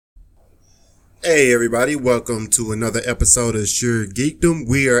Hey everybody, welcome to another episode of Sure Geekdom.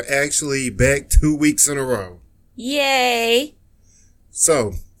 We are actually back 2 weeks in a row. Yay!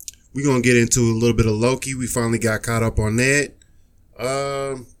 So, we're going to get into a little bit of Loki. We finally got caught up on that.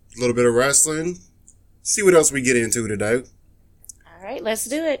 A little bit of wrestling. See what else we get into today. Alright, let's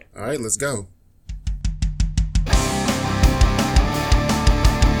do it. Alright, let's go.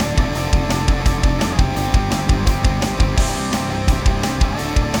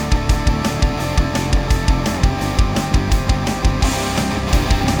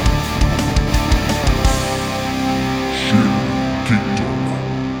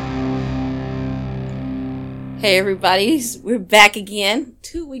 Hey everybody, we're back again.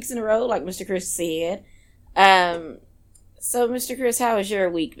 2 weeks in a row, like Mr. Chris said. So Mr. Chris, how has your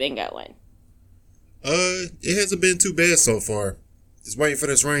week been going? It hasn't been too bad so far. Just waiting for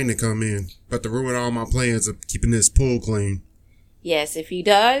this rain to come in. About to ruin all my plans of keeping this pool clean. Yes, if you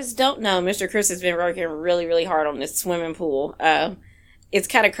guys don't know, Mr. Chris has been working really, really hard on this swimming pool. It's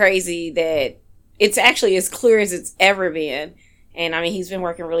kind of crazy that it's actually as clear as it's ever been. And I mean, he's been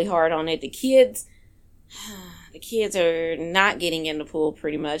working really hard on it. The kids are not getting in the pool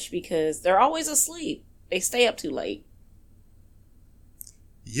pretty much because they're always asleep. They stay up too late.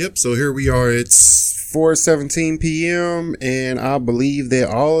 Yep, so here we are. It's 4:17 p.m. and I believe that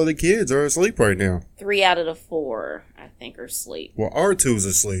all of the kids are asleep right now. 3 out of the 4, I think, are asleep. Well, R2's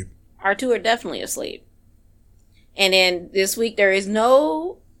asleep. R2 are definitely asleep. And then this week there is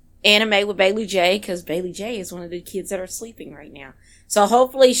no anime with Bailey J because Bailey J is one of the kids that are sleeping right now. So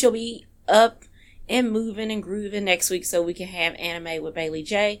hopefully she'll be up and moving and grooving next week so we can have anime with Bailey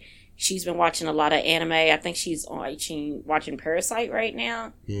J. She's been watching a lot of anime. I think she's watching Parasite right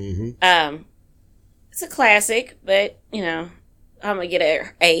now. Mm-hmm. It's a classic, but, you know, I'm going to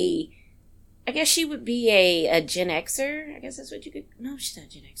get I guess she would be a Gen Xer. I guess that's what you could... No, she's not a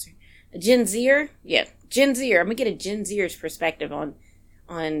Gen Xer. A Gen Zer? Yeah, Gen Zer. I'm going to get a Gen Zer's perspective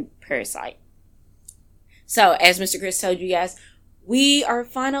on Parasite. So, as Mr. Chris told you guys, we are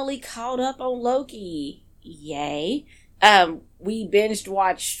finally caught up on Loki. Yay. We binged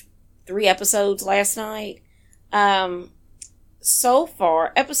watched 3 episodes last night. So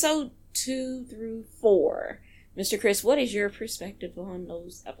far, episode 2 through 4. Mr. Chris, what is your perspective on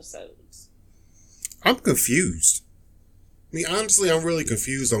those episodes? I'm confused. I mean, honestly, I'm really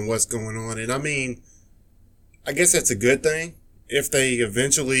confused on what's going on. And I mean, I guess that's a good thing if they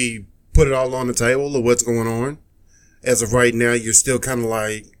eventually put it all on the table of what's going on. As of right now, you're still kind of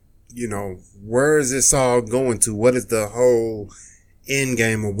like, you know, where is this all going to? What is the whole end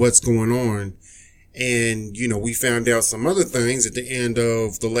game of what's going on? And, you know, we found out some other things at the end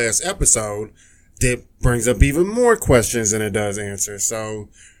of the last episode that brings up even more questions than it does answers. So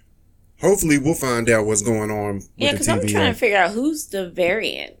hopefully we'll find out what's going on with the TVA. Yeah, because I'm trying to figure out who's the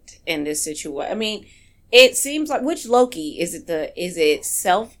variant in this situation. I mean, it seems like, which Loki? Is it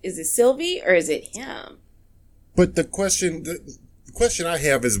Sylvie or is it him? But the question I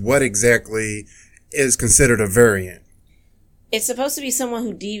have is what exactly is considered a variant? It's supposed to be someone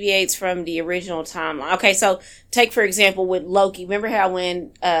who deviates from the original timeline. Okay, so take for example with Loki. Remember how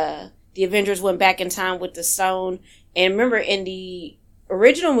when the Avengers went back in time with the stone? And remember in the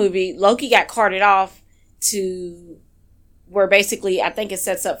original movie, Loki got carted off to where basically I think it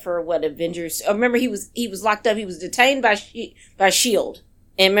sets up for what Avengers. Remember he was locked up. He was detained by S.H.I.E.L.D.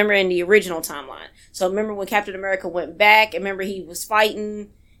 And remember in the original timeline. So remember when Captain America went back, and remember he was fighting,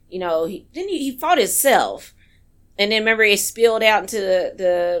 you know, he fought himself. And then remember it spilled out into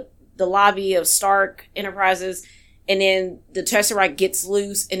the lobby of Stark Enterprises, and then the Tesseract gets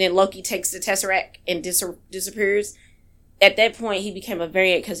loose, and then Loki takes the Tesseract and disappears. At that point, he became a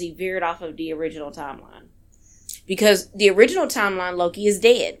variant because he veered off of the original timeline. Because the original timeline, Loki is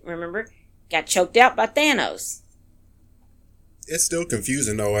dead, remember? Got choked out by Thanos. It's still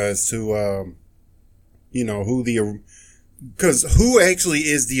confusing though as to, you know, who actually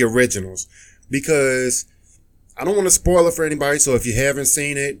is the originals. Because I don't want to spoil it for anybody, so if you haven't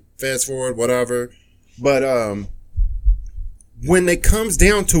seen it, fast forward, whatever. But when it comes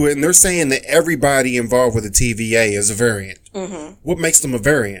down to it, and they're saying that everybody involved with the TVA is a variant, what makes them a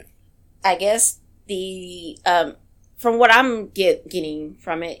variant? I guess from what I'm getting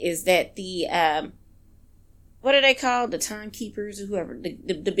from it is that the what are they called? The timekeepers or whoever,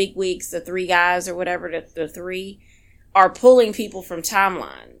 the big wigs, the 3 guys or whatever, the 3 are pulling people from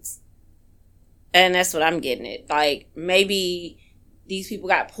timelines. And that's what I'm getting at. Like, maybe these people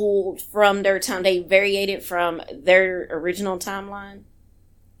got pulled from their time. They variated from their original timeline.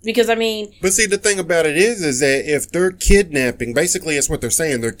 Because, I mean... But see, the thing about it is that if they're kidnapping, basically that's what they're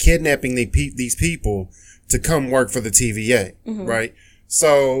saying. They're kidnapping these people to come work for the TVA, right?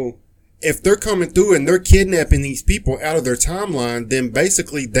 So, if they're coming through and they're kidnapping these people out of their timeline, then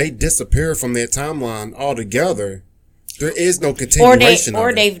basically they disappear from their timeline altogether. There is no continuation.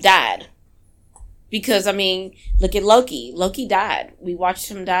 Or they've died. Because, I mean, look at Loki. Loki died. We watched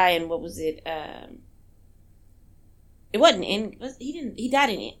him die in, what was it? It wasn't he died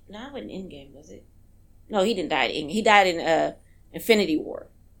in it. No, it wasn't Endgame, was it? No, he didn't die in Endgame. He died in Infinity War.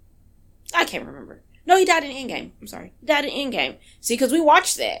 I can't remember. No, he died in Endgame. I'm sorry. He died in Endgame. See, because we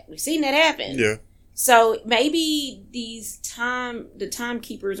watched that. We've seen that happen. Yeah. So maybe the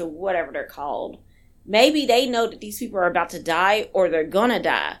timekeepers or whatever they're called, maybe they know that these people are about to die or they're gonna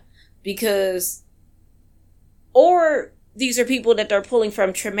die. Or these are people that they're pulling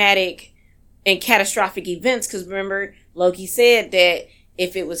from traumatic and catastrophic events. Because remember, Loki said that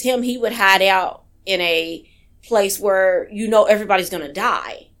if it was him, he would hide out in a place where everybody's gonna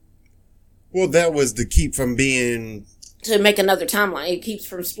die. Well, that was to keep from being... To make another timeline. It keeps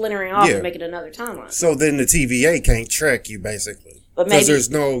from splintering off and making another timeline. So then the TVA can't track you, basically. Because there's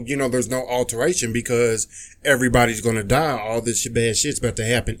no alteration because everybody's going to die. All this bad shit's about to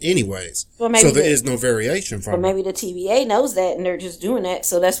happen anyways. So there is no variation from it. But maybe the TVA knows that and they're just doing that.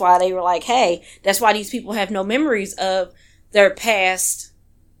 So that's why they were like, hey, that's why these people have no memories of their past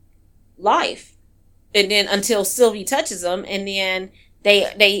life. And then until Sylvie touches them and then...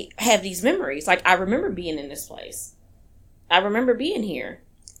 They have these memories. Like, I remember being in this place. I remember being here.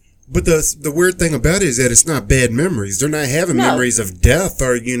 But the weird thing about it is that it's not bad memories. They're not having memories of death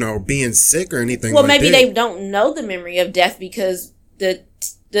or, being sick or anything like that. Well, maybe they don't know the memory of death because the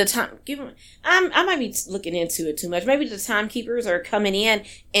time... I might be looking into it too much. Maybe the timekeepers are coming in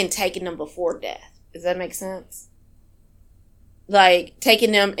and taking them before death. Does that make sense? Like,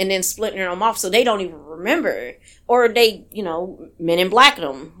 taking them and then splitting them off so they don't even remember. Or they, Men in Black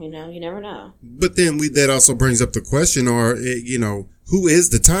them. You never know. But then that also brings up the question, who is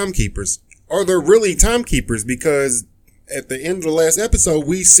the timekeepers? Are there really timekeepers? Because at the end of the last episode,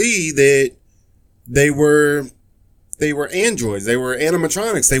 we see that they were androids. They were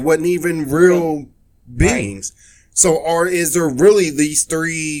animatronics. They wasn't even real beings. Right. So is there really these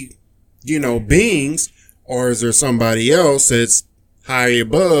three, beings? Or is there somebody else that's high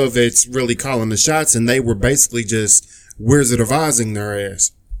above that's really calling the shots and they were basically just Wizard of Ozing their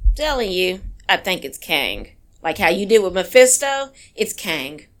ass? Telling you, I think it's Kang. Like how you did with Mephisto, it's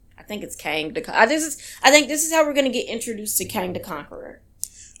Kang. I think it's Kang. I think this is how we're going to get introduced to Kang the Conqueror.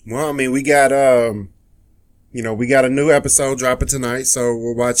 Well, I mean, we got we got a new episode dropping tonight, so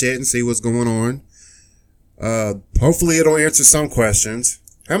we'll watch it and see what's going on. Hopefully it'll answer some questions.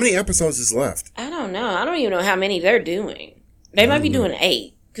 How many episodes is left? I don't know. I don't even know how many they're doing. They might be doing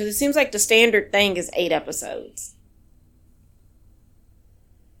 8. Because it seems like the standard thing is 8 episodes.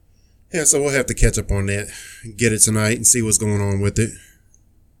 Yeah, so we'll have to catch up on that. Get it tonight and see what's going on with it.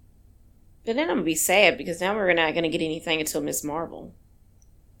 But then I'm going to be sad because now we're not going to get anything until Ms. Marvel.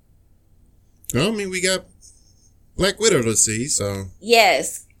 I mean, we got Black Widow to see, so...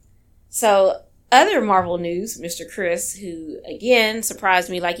 Yes. So... Other Marvel news, Mr. Chris, who, again, surprised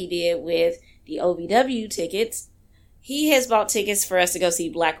me like he did with the OVW tickets, he has bought tickets for us to go see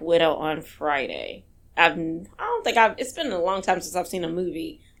Black Widow on Friday. It's been a long time since I've seen a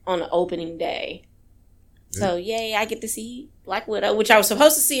movie on the opening day. Yeah. So, yay, I get to see Black Widow, which I was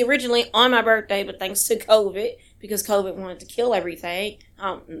supposed to see originally on my birthday, but thanks to COVID, because COVID wanted to kill everything.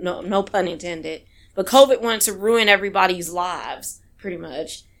 No pun intended. But COVID wanted to ruin everybody's lives, pretty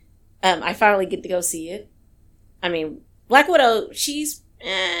much. I finally get to go see it. I mean, Black Widow, she's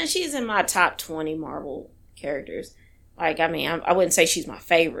in my top 20 Marvel characters. Like, I mean, I wouldn't say she's my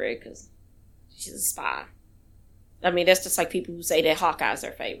favorite because she's a spy. I mean, that's just like people who say that Hawkeye's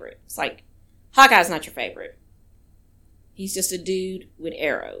their favorite. It's like, Hawkeye's not your favorite. He's just a dude with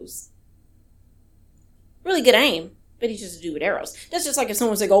arrows. Really good aim, but he's just a dude with arrows. That's just like if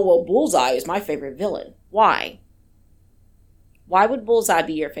someone said, oh, well, Bullseye is my favorite villain. Why? Why would Bullseye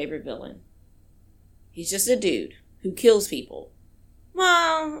be your favorite villain? He's just a dude who kills people.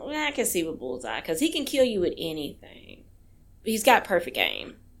 Well, I can see with Bullseye, because he can kill you with anything. But he's got perfect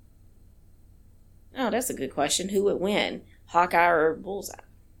aim. Oh, that's a good question. Who would win? Hawkeye or Bullseye?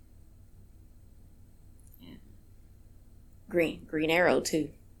 Yeah. Green Arrow, too.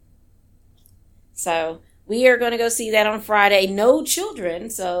 So, we are going to go see that on Friday. No children,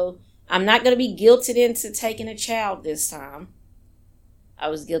 so I'm not going to be guilted into taking a child this time. I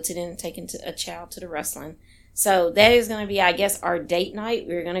was guilted into taking a child to the wrestling. So that is going to be, I guess, our date night.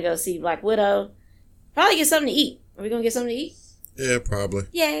 We're going to go see Black Widow. Probably get something to eat. Are we going to get something to eat? Yeah, probably.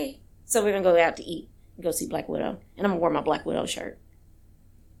 Yay. So we're going to go out to eat and go see Black Widow. And I'm going to wear my Black Widow shirt.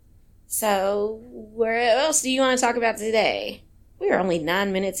 So where else do you want to talk about today? We are only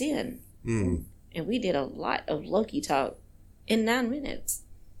 9 minutes in. Hmm. And we did a lot of Loki talk in 9 minutes.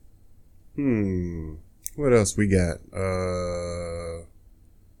 What else we got?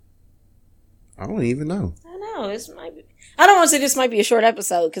 I don't even know. I know, this might be... I don't want to say this might be a short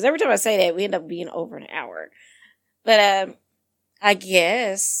episode, because every time I say that, we end up being over an hour. But I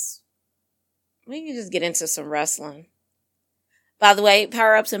guess we can just get into some wrestling. By the way,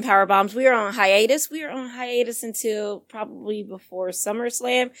 Power Ups and Power Bombs, we are on hiatus. We are on hiatus until probably before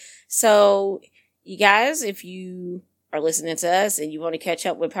SummerSlam. So, you guys, if you are listening to us and you want to catch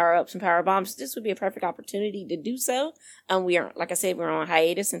up with Power Ups and Power Bombs, this would be a perfect opportunity to do so. We are, like I said, we're on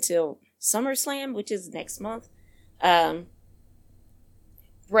hiatus until SummerSlam, which is next month.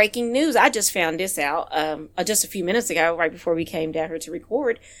 Breaking news. I just found this out just a few minutes ago, right before we came down here to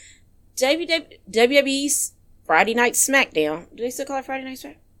record. WWE's Friday Night SmackDown. Do they still call it Friday Night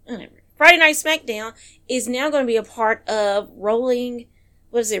SmackDown? Whatever. Friday Night SmackDown is now going to be a part of Rolling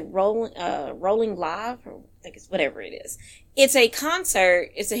Live? Or I think it's whatever it is. It's a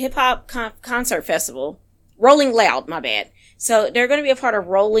concert. It's a hip-hop concert festival. Rolling Loud, my bad. So they're going to be a part of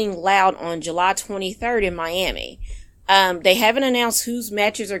Rolling Loud on July 23rd in Miami. They haven't announced whose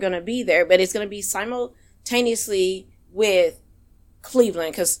matches are going to be there, but it's going to be simultaneously with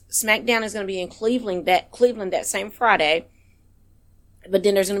Cleveland, because SmackDown is going to be in Cleveland that same Friday. But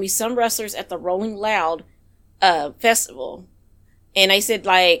then there's going to be some wrestlers at the Rolling Loud festival. And they said,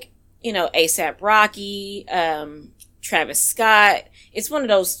 like, you know, A$AP Rocky, Travis Scott. It's one of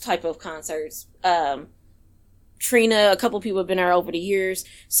those type of concerts. Trina, a couple people have been there over the years.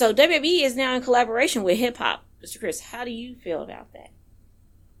 So WWE is now in collaboration with hip hop. Mr. Chris, how do you feel about that?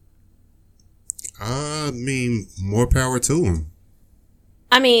 I mean, more power to them.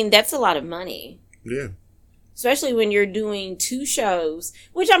 I mean, that's a lot of money. Yeah. Especially when you're doing 2 shows,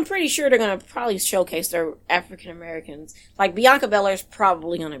 which I'm pretty sure they're going to probably showcase their African Americans. Like, Bianca Belair's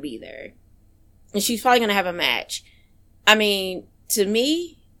probably going to be there. And she's probably going to have a match. I mean, to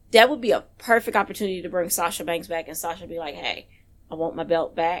me, that would be a perfect opportunity to bring Sasha Banks back, and Sasha be like, hey, I want my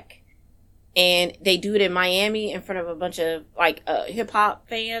belt back. And they do it in Miami in front of a bunch of, like, hip-hop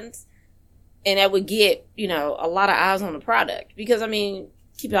fans. And that would get, you know, a lot of eyes on the product. Because, I mean,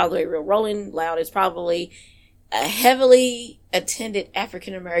 keep it all the way real. Rolling Loud is probably a heavily attended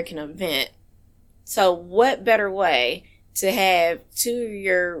African-American event. So what better way to have 2 of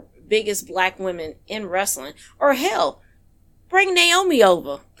your biggest black women in wrestling? Or hell, bring Naomi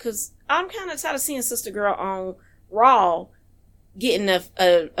over. Because I'm kind of tired of seeing Sister Girl on Raw getting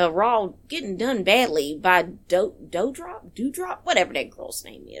a Raw getting done badly by Doudrop, whatever that girl's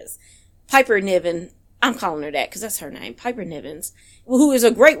name is. Piper Niven. I'm calling her that because that's her name. Piper Nivens, who is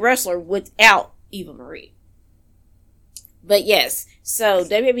a great wrestler without Eva Marie. But yes, so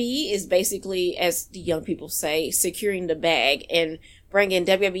WWE is basically, as the young people say, securing the bag and bringing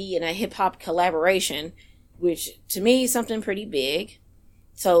WWE in a hip-hop collaboration, which to me is something pretty big.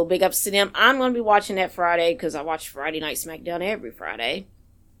 So big ups to them. I'm going to be watching that Friday because I watch Friday Night SmackDown every Friday.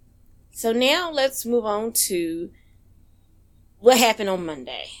 So now let's move on to what happened on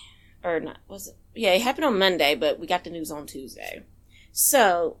Monday. Or not, was it? Yeah, it happened on Monday, but we got the news on Tuesday.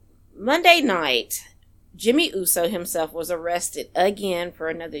 So, Monday night, Jimmy Uso himself was arrested again for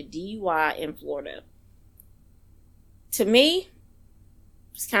another DUI in Florida. To me,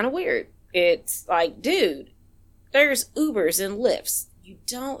 it's kind of weird. It's like, dude, there's Ubers and Lyfts. You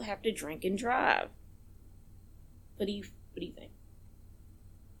don't have to drink and drive. What do you think?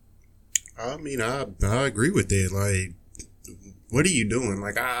 I mean, I agree with that. Like, what are you doing?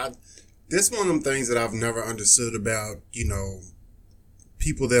 Like, this one of them things that I've never understood about, you know,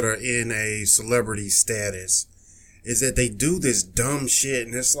 people that are in a celebrity status is that they do this dumb shit,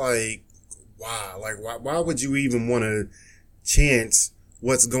 and it's like, wow, like, why would you even want to chance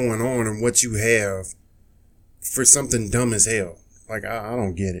what's going on and what you have for something dumb as hell? Like, I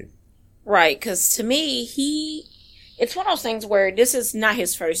don't get it. Right, because to me, it's one of those things where this is not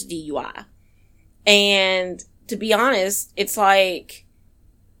his first DUI. And to be honest, it's like,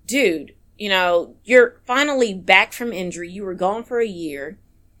 dude, you know, you're finally back from injury. You were gone for a year.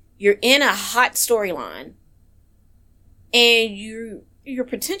 You're in a hot storyline. And you could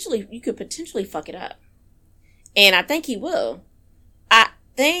potentially fuck it up. And I think he will.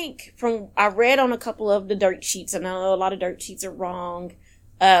 I read on a couple of the dirt sheets. I know a lot of dirt sheets are wrong.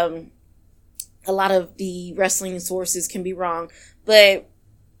 A lot of the wrestling sources can be wrong. But,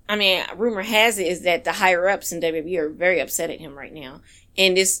 I mean, rumor has it is that the higher ups in WWE are very upset at him right now.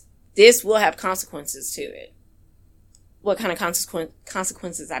 And this will have consequences to it. What kind of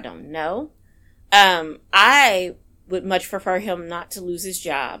consequences, I don't know. I would much prefer him not to lose his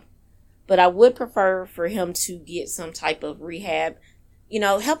job. But I would prefer for him to get some type of rehab,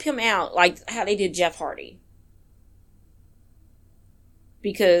 help him out like how they did Jeff Hardy.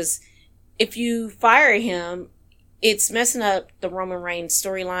 Because if you fire him, it's messing up the Roman Reigns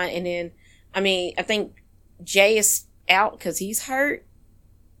storyline. And then, I think Jay is out because he's hurt.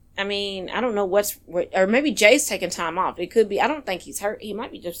 I don't know or maybe Jay's taking time off. It could be, I don't think he's hurt. He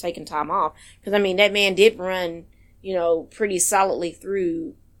might be just taking time off. Because, that man did run, pretty solidly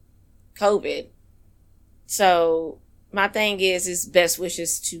through COVID. So, my thing is best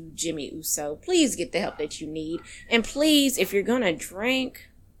wishes to Jimmy Uso. Please get the help that you need. And please, if you're going to drink,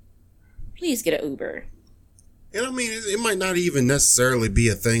 please get an Uber. And it might not even necessarily be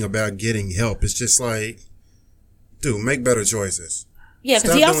a thing about getting help. It's just like, dude, make better choices. Yeah,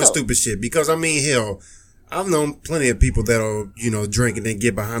 because Stop doing stupid shit. Because, hell, I've known plenty of people that'll, drink and then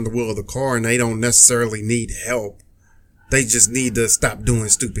get behind the wheel of the car and they don't necessarily need help. They just need to stop doing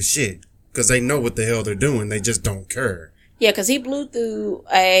stupid shit. Because they know what the hell they're doing. They just don't care. Yeah, because he blew through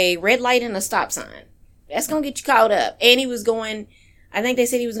a red light and a stop sign. That's going to get you caught up. And he was going, I think they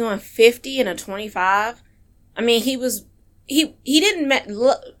said he was going 50 and a 25. He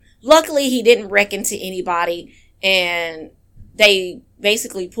didn't, luckily he didn't wreck into anybody. And they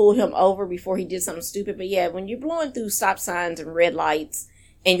basically pulled him over before he did something stupid. But yeah, when you're blowing through stop signs and red lights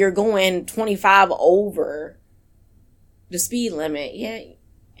and you're going 25 over the speed limit, yeah,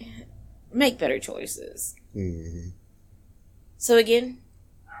 make better choices. Mm-hmm. So again,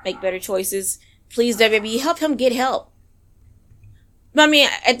 make better choices. Please, WWE, help him get help. But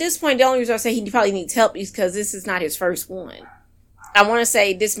at this point, the only reason I say he probably needs help is because this is not his first one. I want to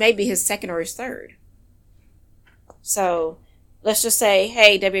say this may be his second or his third. So, let's just say,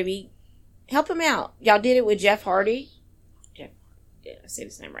 hey, WWE, help him out. Y'all did it with Jeff Hardy. I said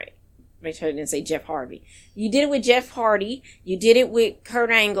his name right. Make sure I didn't say Jeff Hardy. You did it with Jeff Hardy. You did it with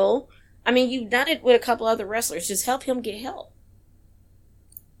Kurt Angle. You've done it with a couple other wrestlers. Just help him get help.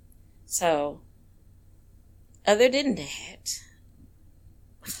 So, other than that,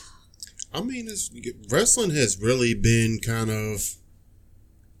 wrestling has really been kind of,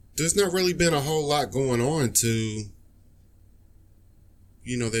 there's not really been a whole lot going on to,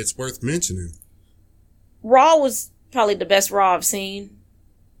 that's worth mentioning. Raw was probably the best Raw I've seen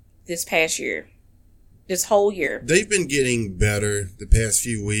this past year. This whole year. They've been getting better the past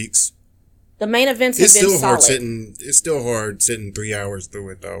few weeks. The main events have been solid. It's still hard sitting 3 hours through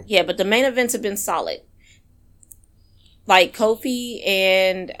it, though. Yeah, but the main events have been solid. Like Kofi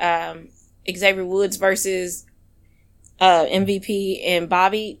and Xavier Woods versus MVP and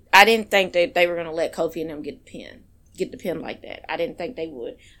Bobby. I didn't think that they were going to let Kofi and them get the pin like that. I didn't think they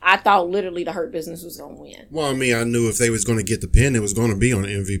would. I thought literally the Hurt Business was going to win. Well, I knew if they was going to get the pin, it was going to be on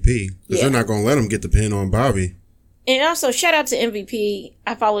MVP. Because they're not going to let them get the pin on Bobby. And also, shout out to MVP.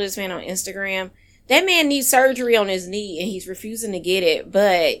 I follow this man on Instagram. That man needs surgery on his knee, and he's refusing to get it.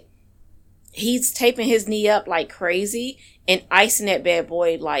 But he's taping his knee up like crazy and icing that bad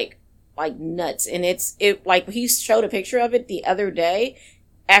boy like nuts. And it like he showed a picture of it the other day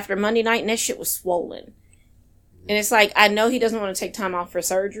after Monday night, and that shit was swollen. And it's like, I know he doesn't want to take time off for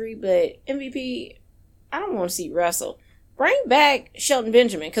surgery, but MVP, I don't want to see you wrestle. Bring back Shelton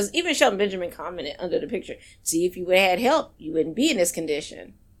Benjamin, because even Shelton Benjamin commented under the picture, see, if you would have had help, you wouldn't be in this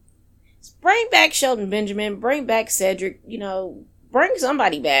condition. Bring back Shelton Benjamin, bring back Cedric, bring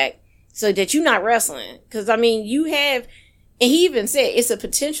somebody back so that you're not wrestling. Because, you have, and he even said, it's a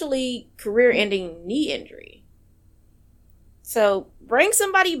potentially career-ending knee injury. So, bring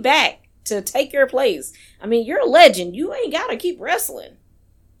somebody back to take your place. You're a legend. You ain't got to keep wrestling.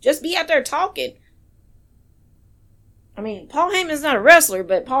 Just be out there talking. Paul Heyman's not a wrestler,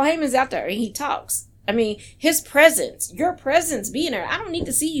 but Paul Heyman's out there and he talks. His presence, your presence being there. I don't need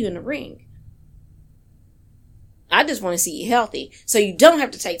to see you in the ring. I just want to see you healthy. So you don't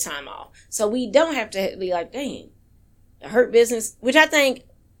have to take time off. So we don't have to be like, dang, the Hurt Business, which I think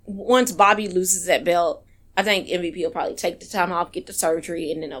once Bobby loses that belt, I think MVP will probably take the time off, get the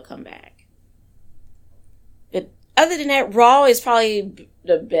surgery, and then they'll come back. But other than that, Raw is probably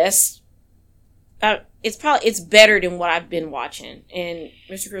the best. It's better than what I've been watching. And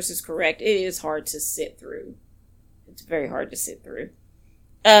Mr. Chris is correct. It is hard to sit through. It's very hard to sit through.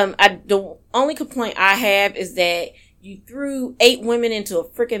 The only complaint I have is that you threw 8 women into a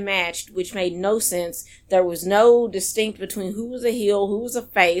freaking match, which made no sense. There was no distinct between who was a heel, who was a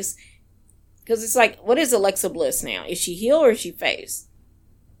face. Because it's like, what is Alexa Bliss now? Is she heel or is she face?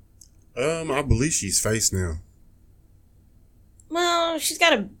 I believe she's face now. Well, she's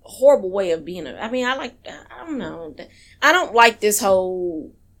got a horrible way of being I don't know. I don't like this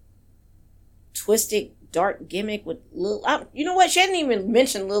whole twisted, dark gimmick with Lily. You know what? She hasn't even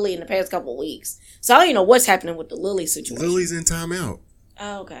mentioned Lily in the past couple of weeks. So I don't even know what's happening with the Lily situation. Lily's in timeout.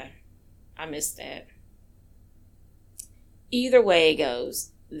 Oh, okay. I missed that. Either way it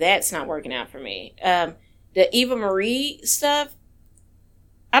goes, that's not working out for me. The Eva Marie stuff,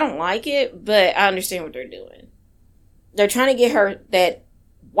 I don't like it, but I understand what they're doing. They're trying to get her that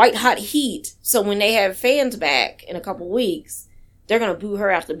white hot heat, so when they have fans back in a couple weeks, they're going to boo her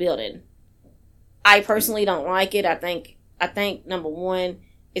out the building. I personally don't like it. I think number one,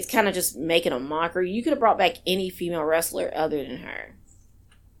 it's kind of just making a mockery. You could have brought back any female wrestler other than her.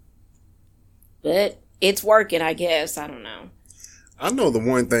 But it's working, I guess. I don't know. I know the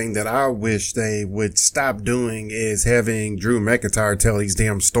one thing that I wish they would stop doing is having Drew McIntyre tell these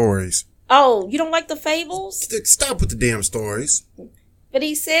damn stories. Oh, you don't like the fables? Stop with the damn stories. But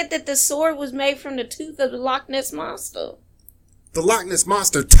he said that the sword was made from the tooth of the Loch Ness Monster. The Loch Ness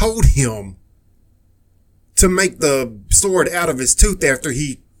Monster told him to make the sword out of his tooth after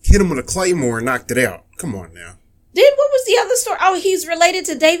he hit him with a claymore and knocked it out. Come on now. Then what was the other story? Oh, he's related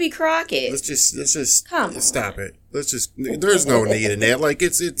to Davy Crockett. Let's just Come stop it. There's no need in that. Like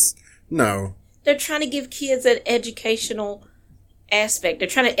it's no. They're trying to give kids an educational aspect. They're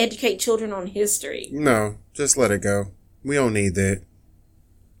trying to educate children on history. No, just let it go. We don't need that.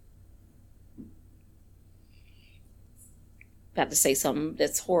 About to say something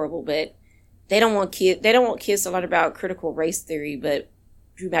that's horrible, but they don't want kids to learn about critical race theory, but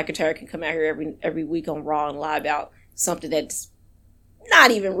Drew McIntyre can come out here every week on Raw and lie about something that's not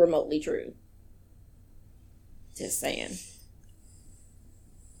even remotely true. Just saying.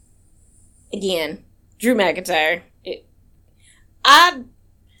 Again, Drew McIntyre.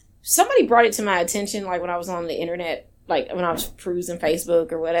 Somebody brought it to my attention, like when I was on the internet, like when I was perusing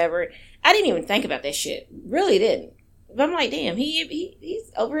Facebook or whatever. I didn't even think about that shit. Really didn't. But I'm like, damn,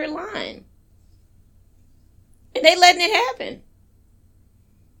 he's over here lying. And they letting it happen.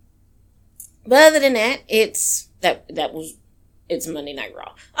 But other than that, it's Monday Night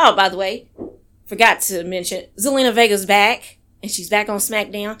Raw. Oh, by the way, forgot to mention, Zelina Vega's back, and she's back on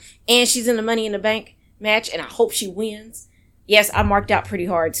SmackDown, and she's in the Money in the Bank match, and I hope she wins. Yes, I marked out pretty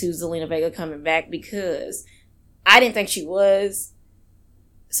hard too, Zelina Vega coming back, because I didn't think she was.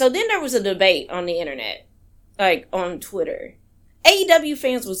 So then there was a debate on the internet, like on Twitter. AEW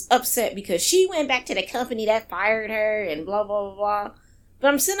fans was upset because she went back to the company that fired her and blah, blah, blah, blah. But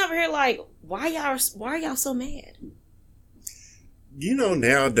I'm sitting over here like, why are y'all so mad? You know,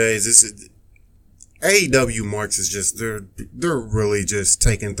 nowadays, AEW marks is just, they're really just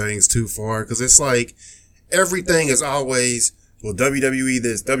taking things too far. Because it's like, everything is always, well, WWE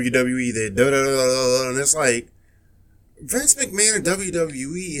this, WWE that, da da da da, and it's like, Vince McMahon and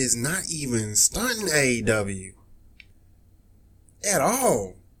WWE is not even starting AEW. At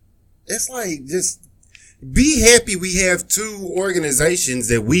all. It's like, just be happy we have two organizations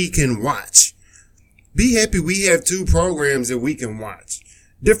that we can watch. Be happy we have two programs that we can watch.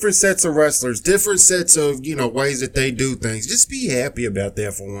 Different sets of wrestlers, different sets of, ways that they do things. Just be happy about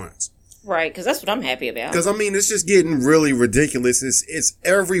that for once. Right, because that's what I'm happy about. Because, it's just getting really ridiculous. It's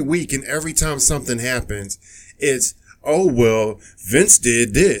every week and every time something happens, it's, oh, well, Vince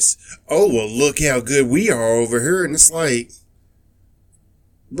did this. Oh, well, look how good we are over here. And it's like,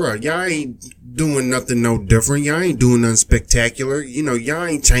 bro, y'all ain't doing nothing no different. Y'all ain't doing nothing spectacular. Y'all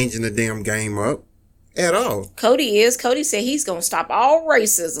ain't changing the damn game up at all. Cody said he's going to stop all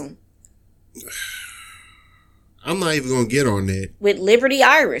racism. I'm not even going to get on that. With Liberty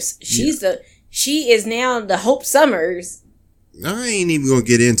Iris. She is now the Hope Summers. I ain't even going to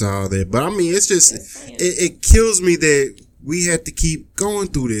get into all that. But it's just, it kills me that we have to keep going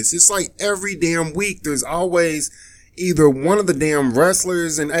through this. It's like every damn week there's always either one of the damn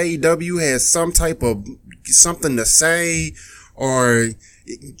wrestlers in AEW has some type of something to say, or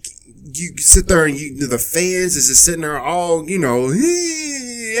you sit there and the fans is just sitting there all,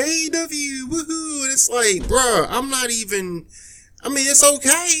 hey, AEW, woohoo. And it's like, bruh, I'm not even, it's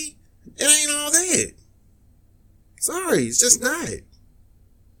okay. It ain't all that. Sorry, it's just not.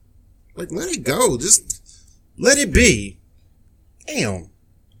 Like, let it go. Just let it be. Damn.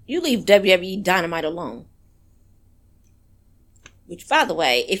 You leave WWE Dynamite alone. Which, by the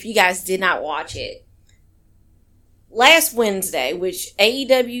way, if you guys did not watch it, last Wednesday, which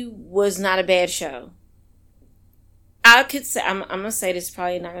AEW was not a bad show. I could say, I'm going to say this is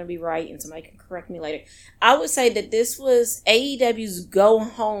probably not going to be right, and somebody can correct me later. I would say that this was AEW's going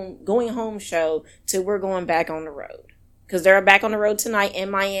home show till we're going back on the road. Because they're back on the road tonight in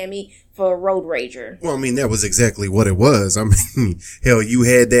Miami for Road Rager. Well, that was exactly what it was. Hell, you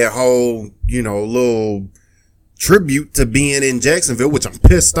had that whole, little tribute to being in Jacksonville, which I'm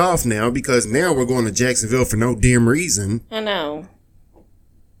pissed off now because now we're going to Jacksonville for no damn reason. I know.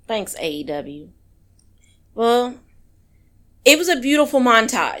 Thanks, AEW. Well, it was a beautiful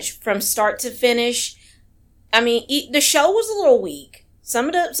montage from start to finish. I mean, the show was a little weak. Some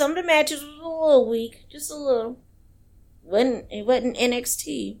of the matches was a little weak, just a little. It wasn't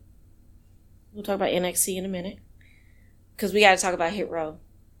NXT. We'll talk about NXT in a minute because we got to talk about Hit Row.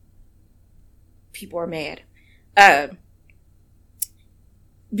 People are mad.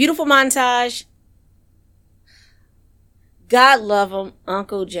 Beautiful montage. God love him,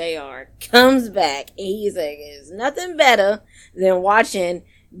 Uncle JR comes back and he's like, "It's nothing better than watching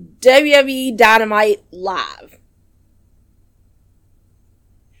WWE Dynamite live."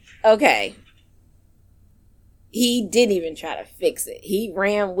 Okay. He didn't even try to fix it. He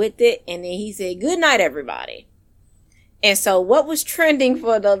ran with it and then he said, "Good night, everybody." And so what was trending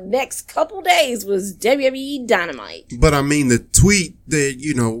for the next couple days was WWE Dynamite. But I mean, the tweet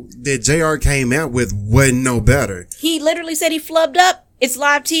that JR came out with wasn't no better. He literally said he flubbed up. It's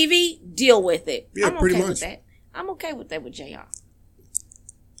live TV. Deal with it. Yeah, I'm pretty okay much. with that. I'm okay with that with JR.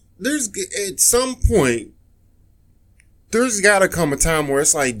 At some point, there's got to come a time where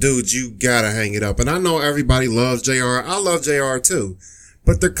it's like, dude, you got to hang it up. And I know everybody loves JR. I love JR too.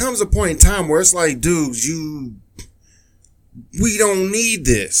 But there comes a point in time where it's like, dude, we don't need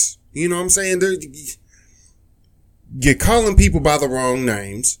this. You know what I'm saying? You're calling people by the wrong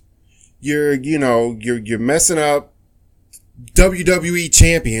names. You're messing up WWE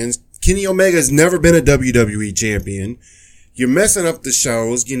champions. Kenny Omega's never been a WWE champion. You're messing up the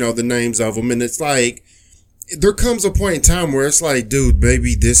shows, the names of them. And it's like, there comes a point in time where it's like, dude,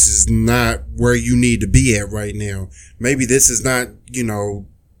 maybe this is not where you need to be at right now. Maybe this is not,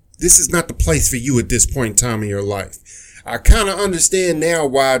 this is not the place for you at this point in time in your life. I kind of understand now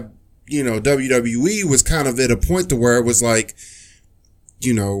why, WWE was kind of at a point to where it was like,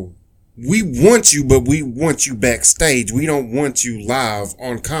 we want you, but we want you backstage. We don't want you live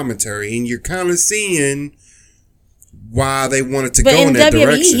on commentary. And you're kind of seeing why they wanted to go in that WWE,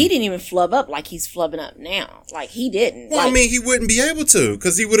 direction. he didn't even flub up like he's flubbing up now. Like, he didn't. Well, I mean, he wouldn't be able to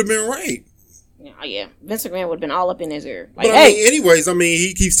because he would have been right. Oh, yeah. Vince McMahon would have been all up in his ear. Like, but I mean, anyways,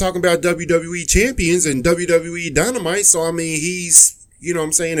 he keeps talking about WWE champions and WWE Dynamite. So, I mean, he's,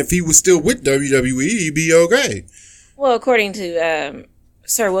 if he was still with WWE, he'd be okay. Well, according to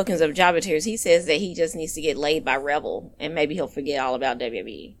Sir Wilkins of Jobber-Tears, he says that he just needs to get laid by Rebel and maybe he'll forget all about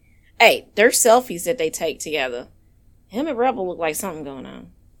WWE. Hey, there's selfies that they take together. Him and Rebel look like something going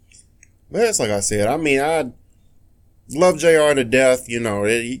on. Well, that's like I said. I mean, I love JR to death,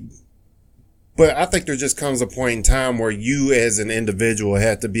 but I think there just comes a point in time where you as an individual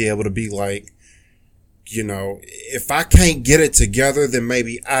have to be able to be like, if I can't get it together, then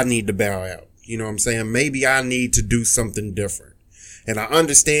maybe I need to bow out. You know what I'm saying? Maybe I need to do something different. And I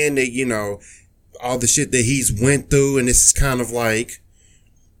understand that, all the shit that he's went through, and this is kind of like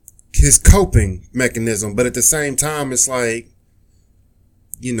his coping mechanism. But at the same time, it's like,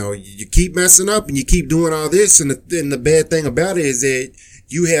 you keep messing up and you keep doing all this. And the bad thing about it is that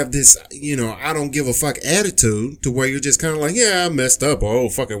you have this, I don't give a fuck attitude to where you're just kind of like, yeah, I messed up. Oh,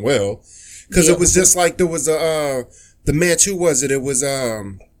 fucking well. Cause it was just like there was the match, who was it? It was, I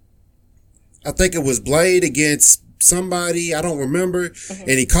think it was Blade against somebody. I don't remember. Mm-hmm.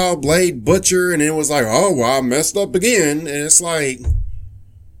 And he called Blade Butcher and it was like, oh, well, I messed up again. And it's like,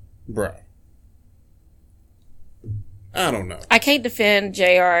 bruh. I don't know. I can't defend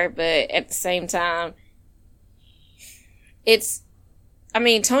JR, but at the same time,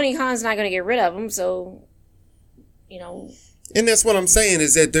 Tony Khan's not going to get rid of him, so, And that's what I'm saying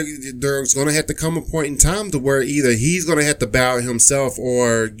is that there's going to have to come a point in time to where either he's going to have to bow himself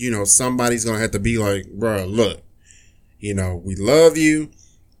or, somebody's going to have to be like, bro, look, we love you.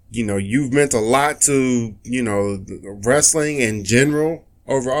 You've meant a lot to, wrestling in general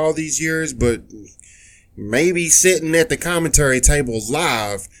over all these years, but maybe sitting at the commentary table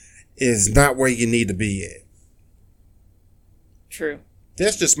live is not where you need to be at. True.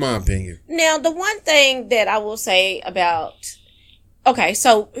 That's just my opinion. Now, the one thing that I will say about... Okay,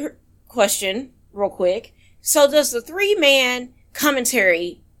 so, question, real quick. So, does the 3-man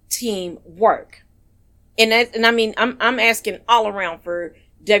commentary team work? I'm asking all around for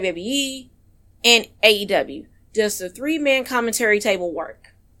WWE and AEW. Does the 3-man commentary table work?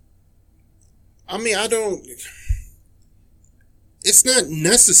 It's not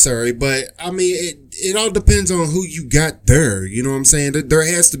necessary, but it all depends on who you got there. You know what I'm saying? There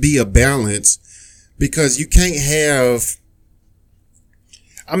has to be a balance because you can't have,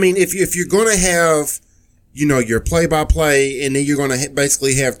 if you're going to have, your play-by-play and then you're going to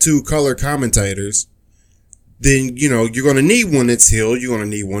basically have 2 color commentators, then, you're going to need one that's heel, you're going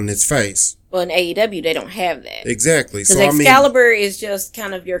to need one that's face. Well, in AEW, they don't have that. Exactly. Because Excalibur is just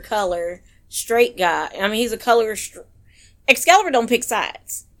kind of your color straight guy. He's a color Excalibur don't pick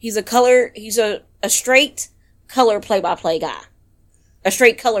sides. He's a straight color play-by-play guy. A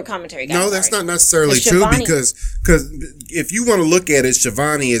straight color commentary guy. No, that's not necessarily true because if you want to look at it,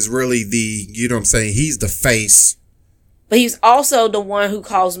 Shivani is really the, you know what I'm saying, he's the face. But he's also the one who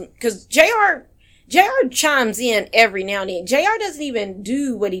calls, because JR chimes in every now and then. JR doesn't even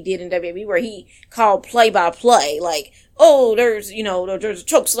do what he did in WWE where he called play-by-play, like, oh, there's a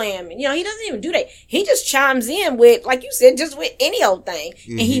choke slam. And, he doesn't even do that. He just chimes in with, like you said, just with any old thing.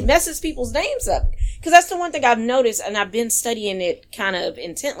 Mm-hmm. And he messes people's names up. Because that's the one thing I've noticed, and I've been studying it kind of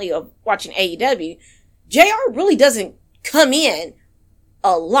intently of watching AEW. JR really doesn't come in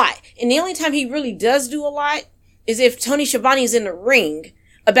a lot. And the only time he really does do a lot is if Tony Schiavone is in the ring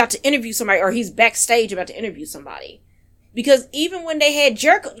about to interview somebody, or he's backstage about to interview somebody. Because even when they had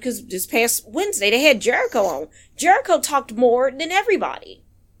Jericho, because this past Wednesday they had Jericho on, Jericho talked more than everybody.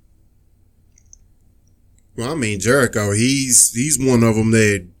 Well, I mean, Jericho, he's one of them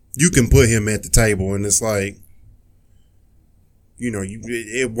that you can put him at the table, and it's like,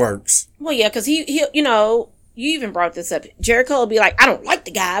 it works. Well, yeah, because he you even brought this up. Jericho will be like, I don't like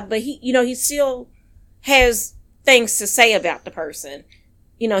the guy, but he still has things to say about the person.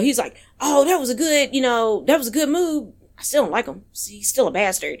 He's like, oh, that was a good move. I still don't like him. He's still a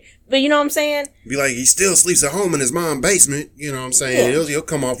bastard. But you know what I'm saying? Be like, he still sleeps at home in his mom's basement. You know what I'm saying? Yeah. He'll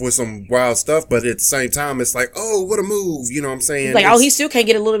come off with some wild stuff, but at the same time, it's like, oh, what a move. You know what I'm saying? Like, he still can't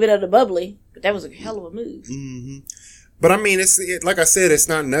get a little bit of the bubbly. But that was a hell of a move. Mm-hmm. But I mean, like I said, it's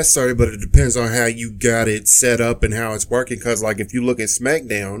not necessary, but it depends on how you got it set up and how it's working. Because, like, if you look at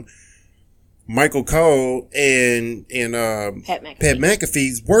SmackDown, Michael Cole and Pat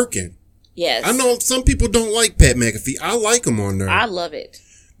McAfee's working. Yes. I know some people don't like Pat McAfee. I like him on there. I love it.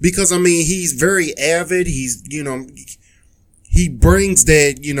 Because, I mean, he's very avid. He's, he brings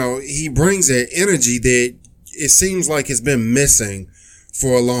that energy that it seems like has been missing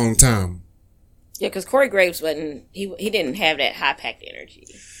for a long time. Yeah, because Corey Graves he didn't have that high-packed energy.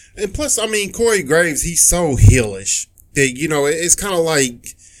 And plus, I mean, Corey Graves, he's so heelish that, it's kind of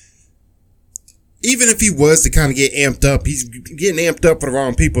like, even if he was to kind of get amped up, he's getting amped up for the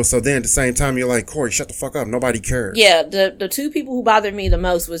wrong people. So then at the same time, you're like, Corey, shut the fuck up. Nobody cares. Yeah, the two people who bothered me the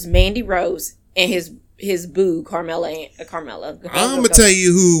most was Mandy Rose and his boo, Carmella. I'm going to tell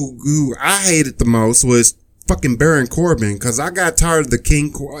you who I hated the most was fucking Baron Corbin, because I got tired of the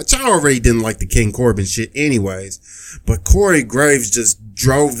King Corbin. I already didn't like the King Corbin shit anyways. But Corey Graves just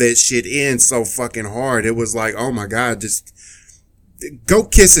drove that shit in so fucking hard. It was like, oh my God, just go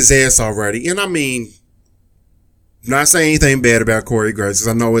kiss his ass already. And I mean, not saying anything bad about Corey Graves,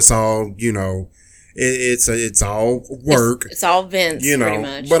 because I know it's all, it's all work. It's all Vince, pretty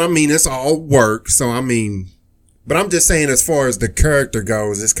much. But I mean, it's all work. So I mean, but I'm just saying, as far as the character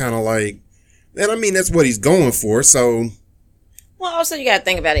goes, it's kind of like, and I mean, that's what he's going for. So, well, also you got to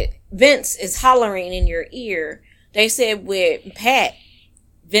think about it. Vince is hollering in your ear. They said with Pat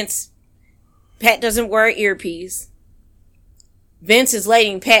doesn't wear an earpiece. Vince is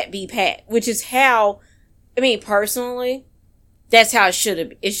letting Pat be Pat, which is how, I mean, personally, that's how it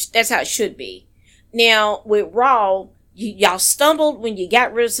should be. Now, with Raw, y'all stumbled when you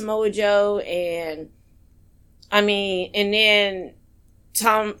got rid of Samoa Joe, and then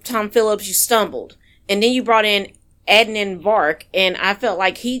Tom Phillips, you stumbled. And then you brought in Adnan Vark, and I felt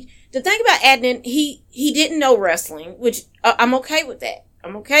like the thing about Adnan, he didn't know wrestling, which I'm okay with that.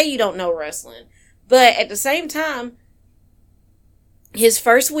 I'm okay you don't know wrestling. But at the same time, his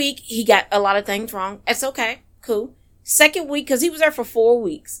first week, he got a lot of things wrong. That's okay. Cool. Second week, because he was there for 4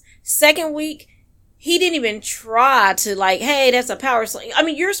 weeks. Second week, he didn't even try to like, hey, that's a power slam. I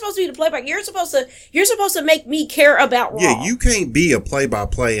mean, you're supposed to be the playback. You're supposed to make me care about Raw. Yeah, you can't be a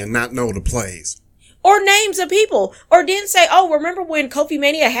play-by-play and not know the plays. Or names of people. Or didn't say, oh, remember when Kofi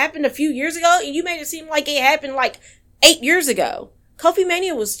Mania happened a few years ago? And you made it seem like it happened like 8 years ago. Kofi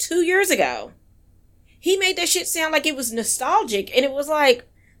Mania was 2 years ago. He made that shit sound like it was nostalgic, and it was like,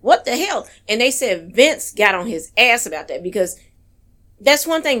 what the hell? And they said Vince got on his ass about that, because that's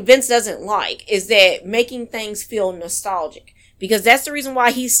one thing Vince doesn't like, is that making things feel nostalgic. Because that's the reason why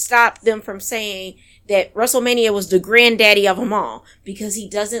he stopped them from saying that WrestleMania was the granddaddy of them all, because he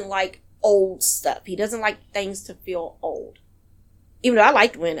doesn't like old stuff. He doesn't like things to feel old. Even though I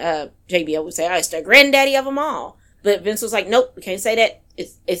liked when JBL would say, oh, it's the granddaddy of them all. But Vince was like, nope, we can't say that.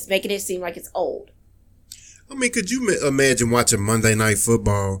 It's making it seem like it's old. I mean, could you imagine watching Monday Night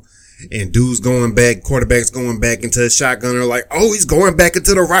Football and dudes going back, quarterbacks going back into the shotgun, and like, oh, he's going back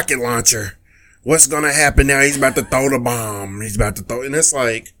into the rocket launcher. What's going to happen now? He's about to throw the bomb. And it's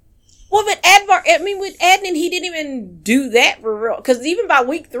like. Well, but with Adnan, he didn't even do that for real. Because even by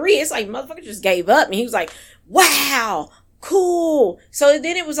week 3, it's like, motherfucker just gave up. And he was like, wow, cool. So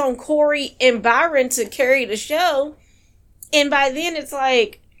then it was on Corey and Byron to carry the show. And by then it's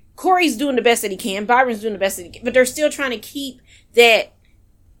like, Corey's doing the best that he can. Byron's doing the best that he can. But they're still trying to keep that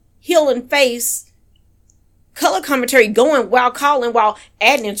heel and face color commentary going while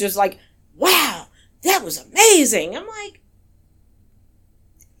Adnan's just like, wow, that was amazing. I'm like,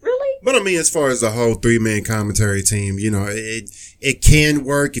 really? But I mean, as far as the whole 3-man commentary team, it can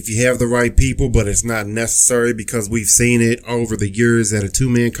work if you have the right people, but it's not necessary because we've seen it over the years that a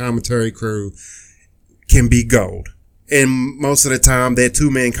 2-man commentary crew can be gold. And most of the time, that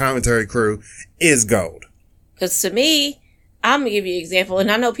 2-man commentary crew is gold. Because to me, I'm going to give you an example, and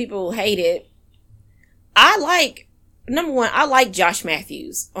I know people hate it. Number one, I like Josh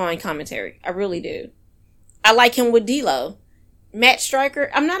Matthews on commentary. I really do. I like him with D'Lo. Matt Striker,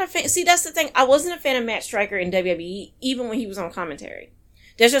 I'm not a fan. See, that's the thing. I wasn't a fan of Matt Striker in WWE, even when he was on commentary.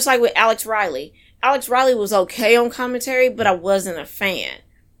 That's just like with Alex Riley. Alex Riley was okay on commentary, but I wasn't a fan.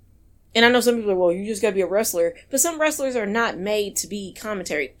 And I know some people are, well, you just gotta be a wrestler. But some wrestlers are not made to be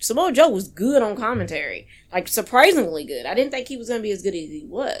commentary. Samoa Joe was good on commentary. Like, surprisingly good. I didn't think he was gonna be as good as he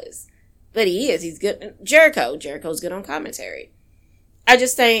was. But he is. He's good. Jericho's good on commentary. I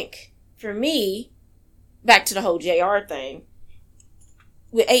just think, for me, back to the whole JR thing,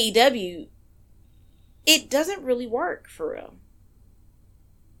 with AEW, it doesn't really work for real.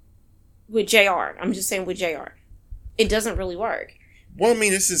 With JR. I'm just saying with JR. It doesn't really work. Well,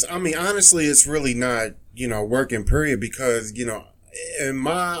 I mean, honestly, it's really not, working, period, because, in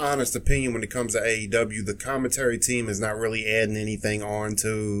my honest opinion, when it comes to AEW, the commentary team is not really adding anything on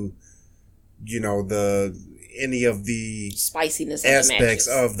to, any of the spiciness aspects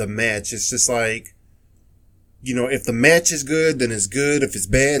of the match. It's just like, if the match is good, then it's good. If it's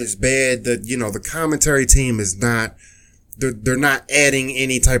bad, it's bad. The commentary team is not, they're not adding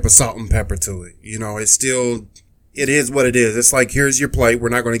any type of salt and pepper to it. It's still, it is what it is. It's like, here's your plate. We're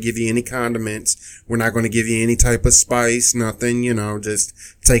not going to give you any condiments. We're not going to give you any type of spice, nothing, just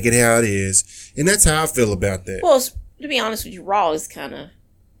take it how it is. And that's how I feel about that. Well, to be honest with you, Raw is kind of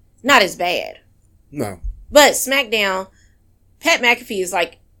not as bad. No. But SmackDown, Pat McAfee is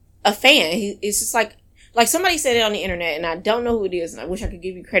like a fan. It's just like somebody said it on the internet, and I don't know who it is, and I wish I could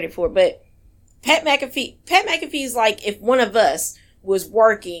give you credit for it, but Pat McAfee is like if one of us was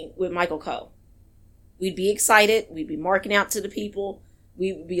working with Michael Cole. We'd be excited. We'd be marking out to the people.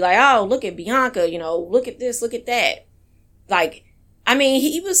 We would be like, oh, look at Bianca, look at this, look at that. Like, I mean,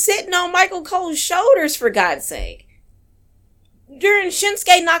 he was sitting on Michael Cole's shoulders, for God's sake. During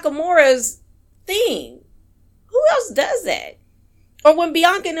Shinsuke Nakamura's thing. Who else does that? Or when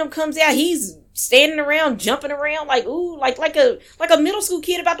Bianca and him comes out, he's standing around, jumping around, like, ooh, like a middle school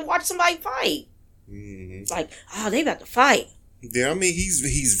kid about to watch somebody fight. Mm-hmm. It's like, oh, they about to fight. Yeah, I mean,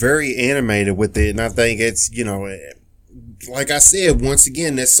 he's very animated with it, and I think it's, like I said, once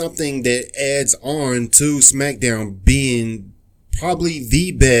again, that's something that adds on to SmackDown being probably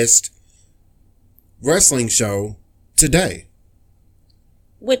the best wrestling show today.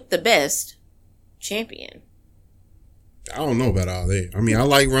 With the best champion. I don't know about all that. I mean, I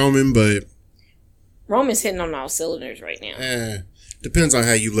like Roman, but Roman's hitting on all cylinders right now. Depends on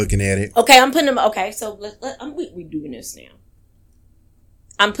how you looking at it. Okay, I'm putting him. Okay, so we're doing this now.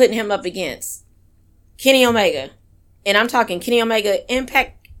 I'm putting him up against Kenny Omega, and I'm talking Kenny Omega,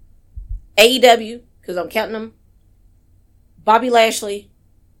 Impact, AEW, because I'm counting them. Bobby Lashley,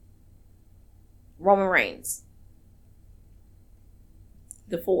 Roman Reigns.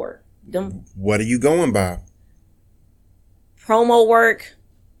 The four. Them. What are you going by? Promo work,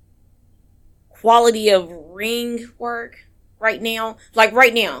 quality of ring work right now. Like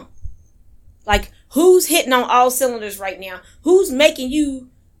right now. Like who's hitting on all cylinders right now? Who's making your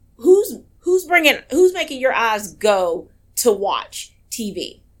eyes go to watch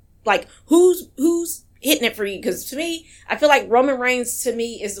TV? Like who's hitting it for you? Because to me, I feel like Roman Reigns to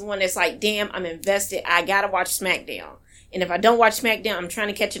me is the one that's like, damn, I'm invested. I gotta watch SmackDown. And if I don't watch SmackDown, I'm trying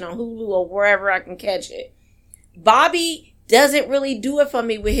to catch it on Hulu or wherever I can catch it. Bobby doesn't really do it for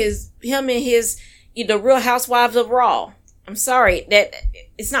me with him and his the Real Housewives of Raw. I'm sorry, that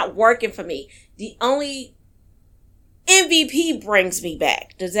it's not working for me. The only MVP brings me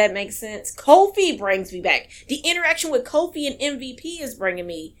back. Does that make sense? Kofi brings me back. The interaction with Kofi and MVP is bringing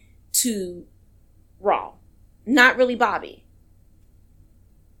me to Raw. Not really Bobby.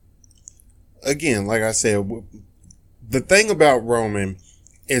 Again, like I said, the thing about Roman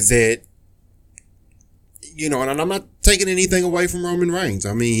is that, and I'm not taking anything away from Roman Reigns.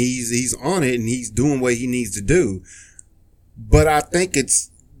 I mean, he's on it and he's doing what he needs to do. But I think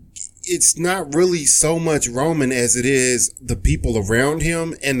it's not really so much Roman as it is the people around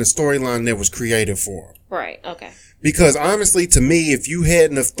him and the storyline that was created for him. Right, okay. Because honestly, to me, if you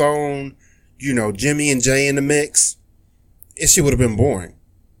hadn't have thrown, Jimmy and Jay in the mix, it shit would have been boring.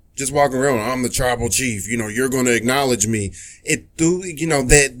 Just walking around, I'm the tribal chief, you're going to acknowledge me. It threw,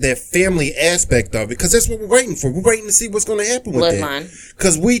 that family aspect of it, because that's what we're waiting for. We're waiting to see what's going to happen with Bloodline. that.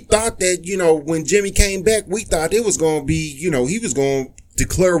 Because we thought that, when Jimmy came back, we thought it was going to be, he was going to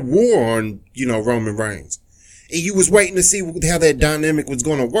declare war on, Roman Reigns. And you was waiting to see how that dynamic was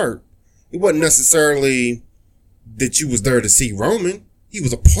going to work. It wasn't necessarily that you was there to see Roman. He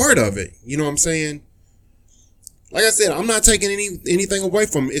was a part of it. You know what I'm saying? Like I said, I'm not taking anything away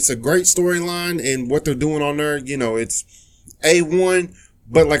from it. It's a great storyline, and what they're doing on there, it's A1.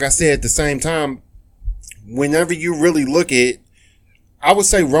 But like I said, at the same time, whenever you really look at, I would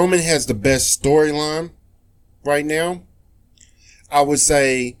say Roman has the best storyline right now. I would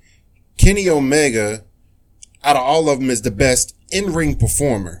say Kenny Omega, out of all of them, is the best in-ring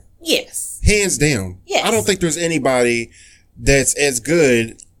performer. Yes. Hands down. Yes. I don't think there's anybody that's as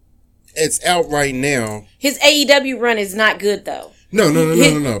good. It's out right now. His AEW run is not good though.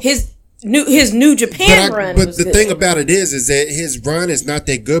 No. His New Japan run. But was the good. thing about it is that his run is not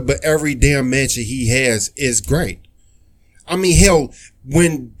that good. But every damn match that he has is great. I mean, hell,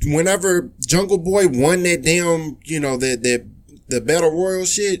 whenever Jungle Boy won that damn, the Battle Royal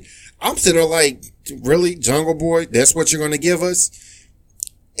shit, I'm sitting there like, really, Jungle Boy? That's what you're gonna give us?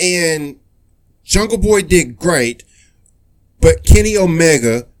 And Jungle Boy did great, but Kenny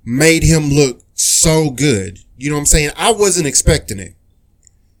Omega made him look so good. You know what I'm saying? I wasn't expecting it.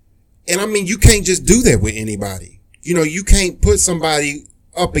 And I mean, you can't just do that with anybody. You can't put somebody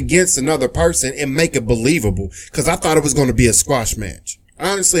up against another person and make it believable. Cause I thought it was going to be a squash match.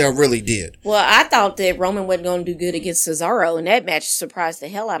 Honestly, I really did. Well, I thought that Roman wasn't going to do good against Cesaro, and that match surprised the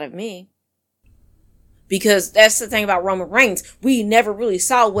hell out of me. Because that's the thing about Roman Reigns. We never really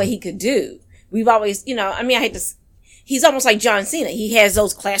saw what he could do. We've always, I hate to... He's almost like John Cena. He has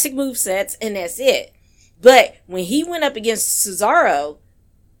those classic movesets, and that's it. But when he went up against Cesaro,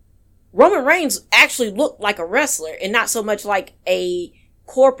 Roman Reigns actually looked like a wrestler and not so much like a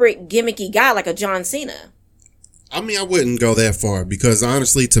corporate gimmicky guy like a John Cena. I mean, I wouldn't go that far because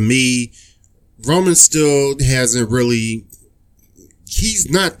honestly, to me, Roman still hasn't really... He's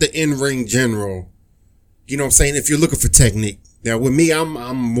not the in-ring general. You know what I'm saying? If you're looking for technique. Now, with me,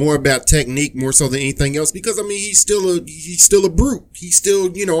 I'm more about technique more so than anything else because, I mean, he's still a brute. He's still,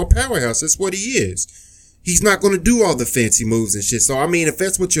 a powerhouse. That's what he is. He's not going to do all the fancy moves and shit. So, I mean, if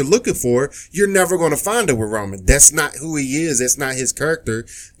that's what you're looking for, you're never going to find it with Roman. That's not who he is. That's not his character.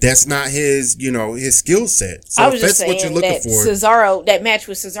 That's not his, his skill set. So, if that's what you're looking for. That match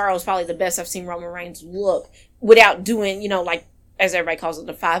with Cesaro is probably the best I've seen Roman Reigns look without doing, like, as everybody calls it,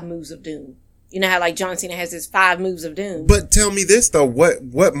 the 5 moves of doom. You know how like John Cena has his 5 moves of doom. But tell me this though,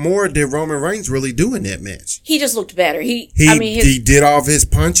 what more did Roman Reigns really do in that match? He just looked better. He did all of his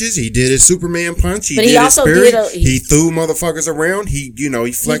punches. He did his Superman punch. He threw motherfuckers around. He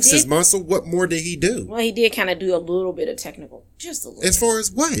flexed his muscle. What more did he do? Well, he did kind of do a little bit of technical, just a little. As far as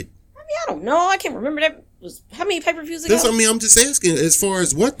what? I mean, I don't know. I can't remember that was how many pay-per-views ago. I'm just asking as far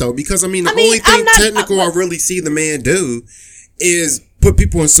as what though, because only thing technical I really see the man do is put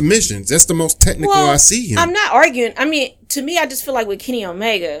people in submissions. That's the most technical I see him. I'm not arguing. I mean, to me, I just feel like with Kenny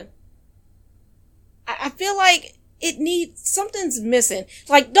Omega, I feel like something's missing.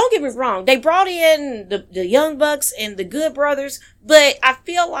 Like, don't get me wrong. They brought in the Young Bucks and the Good Brothers, but I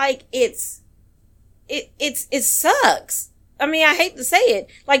feel like it sucks. I mean, I hate to say it.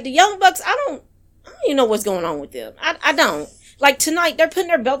 Like, the Young Bucks, I don't even know what's going on with them. I don't. Like, tonight, they're putting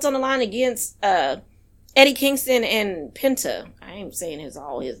their belts on the line against, Eddie Kingston and Penta. I ain't saying his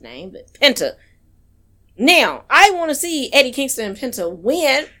name, but Penta. Now, I want to see Eddie Kingston and Penta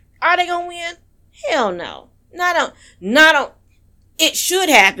win. Are they going to win? Hell no. Not on. It should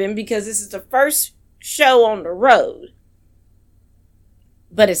happen because this is the first show on the road.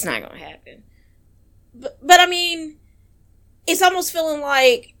 But it's not going to happen. But I mean, it's almost feeling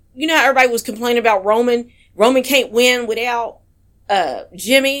like, how everybody was complaining about Roman? Roman can't win without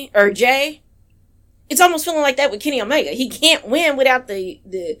Jimmy or Jay. It's almost feeling like that with Kenny Omega. He can't win without the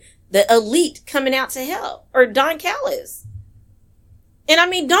elite coming out to help. Or Don Callis. And I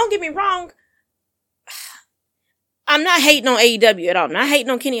mean, don't get me wrong. I'm not hating on AEW at all. I'm not hating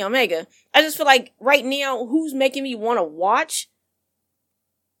on Kenny Omega. I just feel like right now, who's making me want to watch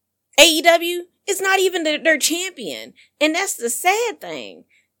AEW? It's not even their champion. And that's the sad thing.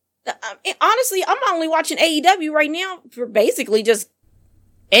 Honestly, I'm only watching AEW right now for basically just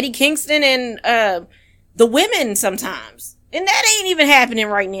Eddie Kingston and the women sometimes. And that ain't even happening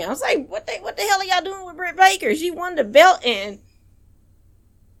right now. It's like, what the hell are y'all doing with Britt Baker? She won the belt and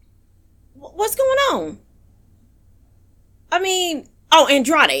what's going on? I mean, oh,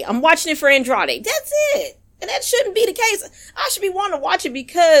 Andrade. I'm watching it for Andrade. That's it. And that shouldn't be the case. I should be wanting to watch it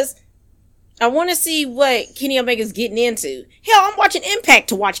because I want to see what Kenny Omega's getting into. Hell, I'm watching Impact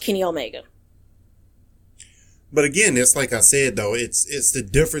to watch Kenny Omega. But again, it's like I said, though, it's the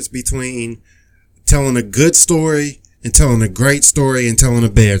difference between telling a good story and telling a great story and telling a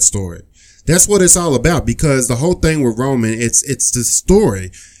bad story. That's what it's all about, because the whole thing with Roman, it's the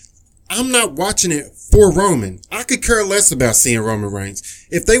story. I'm not watching it for Roman. I could care less about seeing Roman Reigns.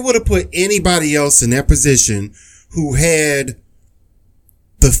 If they would have put anybody else in that position who had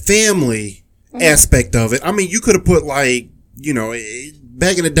the family aspect of it, I mean, you could have put like, you know,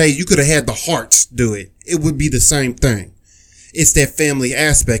 back in the day, you could have had the Hearts do it. It would be the same thing. It's that family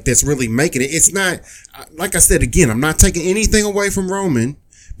aspect that's really making it. It's not, like I said, again, I'm not taking anything away from Roman,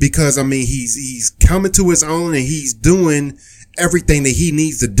 because I mean, he's coming to his own and he's doing everything that he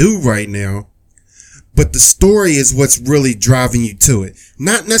needs to do right now. But the story is what's really driving you to it.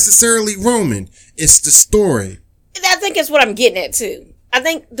 Not necessarily Roman. It's the story. I think that's what I'm getting at too. I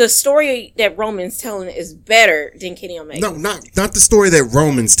think the story that Roman's telling is better than Kenny Omega. No, not the story that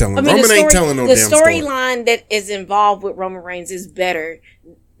Roman's telling. I mean, Roman ain't telling no damn story. The storyline that is involved with Roman Reigns is better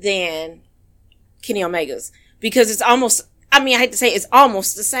than Kenny Omega's. Because it's almost, I mean, I hate to say it's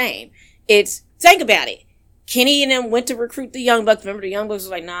almost the same. Think about it. Kenny and them went to recruit the Young Bucks. Remember, the Young Bucks was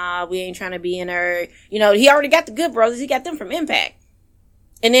like, nah, we ain't trying to be in there. You know, he already got the Good Brothers. He got them from Impact.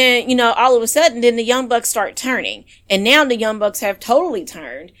 And then, you know, all of a sudden, then the Young Bucks start turning. And now the Young Bucks have totally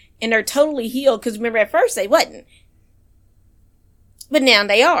turned. And they're totally healed. Because remember, at first they wasn't. But now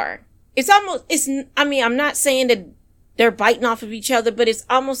they are. I mean, I'm not saying that they're biting off of each other, but it's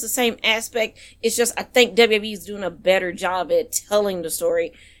almost the same aspect. It's just, I think WWE is doing a better job at telling the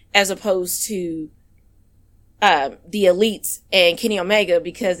story as opposed to the Elites and Kenny Omega,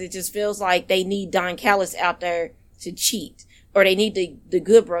 because it just feels like they need Don Callis out there to cheat. Or they need the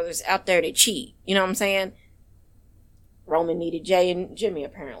Good Brothers out there to cheat. You know what I'm saying? Roman needed Jay and Jimmy,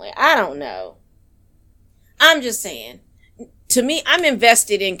 apparently. I don't know. I'm just saying. To me, I'm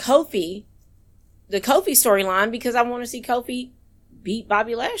invested in Kofi, the Kofi storyline, because I want to see Kofi beat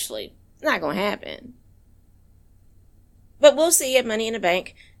Bobby Lashley. It's not going to happen. But we'll see at Money in the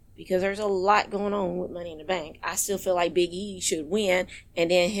Bank, because there's a lot going on with Money in the Bank. I still feel like Big E should win,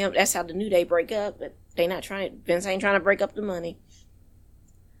 and then that's how the New Day break up, but Vince ain't trying to break up the money.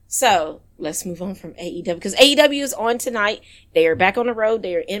 So, let's move on from AEW, because AEW is on tonight. They are back on the road.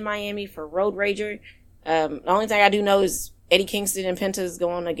 They are in Miami for Road Rager. The only thing I do know is Eddie Kingston and Penta is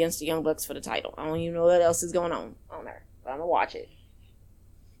going against the Young Bucks for the title. I don't even know what else is going on there, but I'm going to watch it.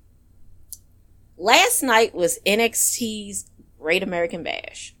 Last night was NXT's Great American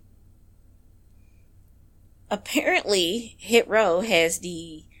Bash. Apparently, Hit Row has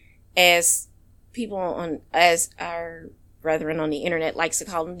as our brethren on the internet likes to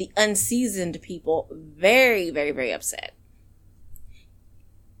call them, the unseasoned people, very, very, very upset.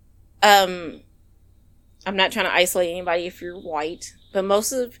 I'm not trying to isolate anybody if you're white, but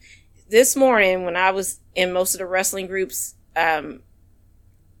most of this morning when I was in most of the wrestling groups, I've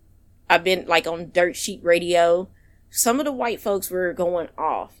been like on Dirt Sheet Radio. Some of the white folks were going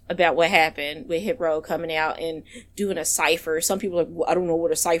off about what happened with Hit Row coming out and doing a cipher. Some people are like, well, I don't know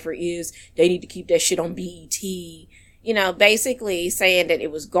what a cipher is. They need to keep that shit on BET. You know, basically saying that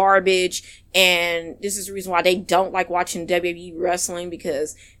it was garbage. And this is the reason why they don't like watching WWE wrestling,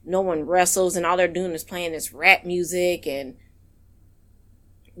 because no one wrestles and all they're doing is playing this rap music.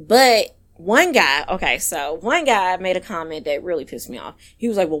 But one guy made a comment that really pissed me off. He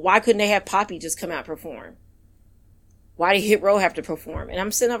was like, well, why couldn't they have Poppy just come out and perform? Why did Hit Row have to perform? And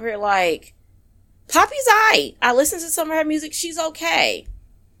I'm sitting up here like, Poppy's aight. I listen to some of her music. She's okay.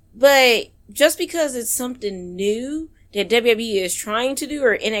 But just because it's something new that WWE is trying to do,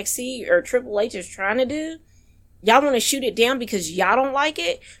 or NXT or Triple H is trying to do, y'all want to shoot it down because y'all don't like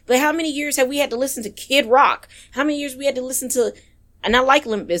it? But how many years have we had to listen to Kid Rock? How many years we had to listen to, and I like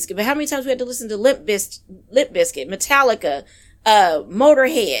Limp Bizkit, but how many times we had to listen to Limp Bizkit, Metallica,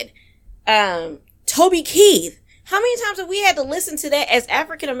 Motorhead, Toby Keith? How many times have we had to listen to that as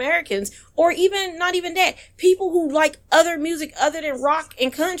African Americans, or even, not even that, people who like other music other than rock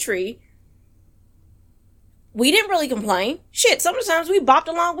and country? We didn't really complain. Shit, sometimes we bopped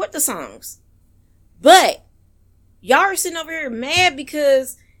along with the songs. But y'all are sitting over here mad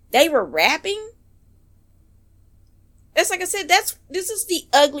because they were rapping? That's like I said, this is the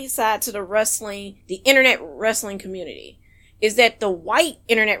ugly side to the internet wrestling community. Is that the white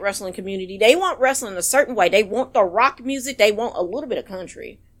internet wrestling community, they want wrestling a certain way. They want the rock music. They want a little bit of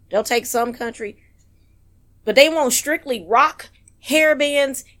country. They'll take some country. But they want strictly rock, hair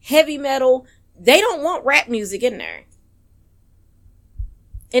bands, heavy metal. They don't want rap music in there.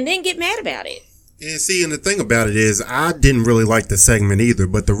 and then get mad about it. And see, and the thing about it is, I didn't really like the segment either,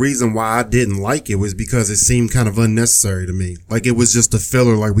 but the reason why I didn't like it was because it seemed kind of unnecessary to me. Like, it was just a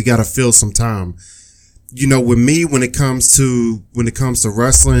filler, like, we gotta fill some time. You know, with me, when it comes to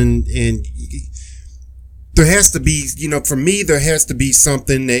wrestling, and there has to be, you know, for me, there has to be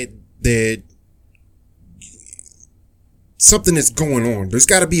something that something that's going on. There's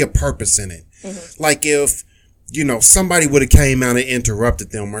gotta be a purpose in it. Mm-hmm. Like, if, you know, somebody would have came out and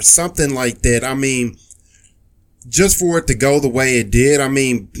interrupted them or something like that. I mean, just for it to go the way it did. I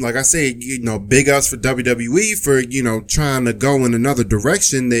mean, like I said, you know, big ups for WWE for, you know, trying to go in another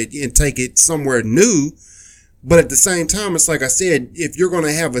direction and take it somewhere new. But at the same time, it's like I said, if you're going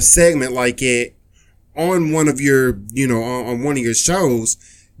to have a segment like it on one of your, you know, on one of your shows,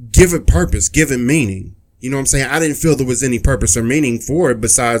 give it purpose, give it meaning. You know what I'm saying? I didn't feel there was any purpose or meaning for it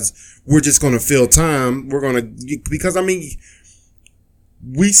besides we're just going to fill time. We're going to, because I mean,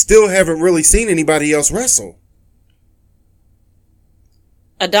 we still haven't really seen anybody else wrestle.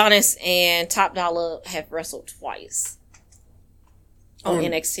 Adonis and Top Dollar have wrestled twice on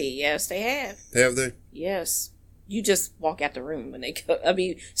NXT. Yes, they have. Have they? Yes. You just walk out the room when they go. I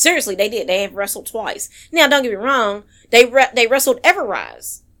mean, seriously, they did. They have wrestled twice. Now, don't get me wrong. They wrestled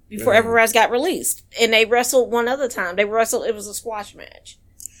Everrise before Everrise got released. And they wrestled one other time. It was a squash match.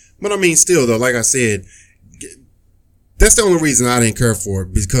 But I mean, still though, like I said, that's the only reason I didn't care for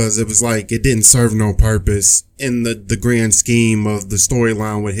it, because it was like it didn't serve no purpose in the grand scheme of the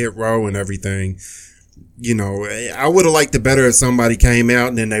storyline with Hit Row and everything. You know, I would have liked it better if somebody came out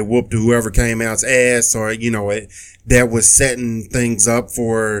and then they whooped whoever came out's ass, or, you know, that was setting things up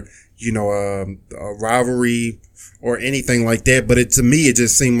for, you know, a rivalry or anything like that. But to me, it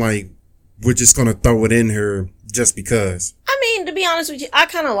just seemed like we're just going to throw it in here just because. I mean, to be honest with you, I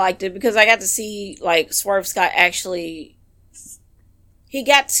kind of liked it because I got to see, like, Swerve Scott actually, he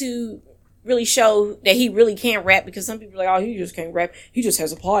got to really show that he really can't rap, because some people are like, oh, he just can't rap. He just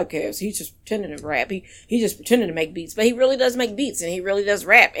has a podcast. He's just pretending to rap. He just pretending to make beats, but he really does make beats and he really does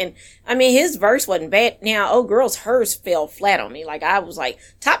rap. And I mean, his verse wasn't bad. Now, Oh Girl's hers fell flat on me. Like, I was like,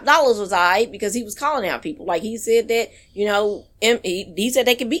 Top Dollars was alright because he was calling out people. Like, he said that, you know, he said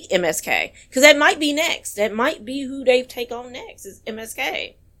they could beat MSK, because that might be next. That might be who they take on next, is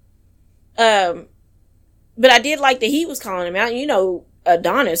MSK. But I did like that he was calling him out. You know,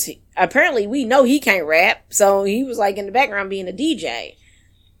 Adonis, apparently we know he can't rap, so he was like in the background being a DJ.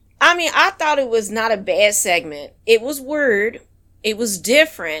 I mean, I thought it was not a bad segment. It was weird. It was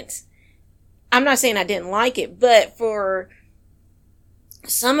different. I'm not saying I didn't like it, but for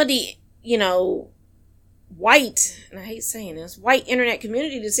some of the, you know, white, and I hate saying this, white internet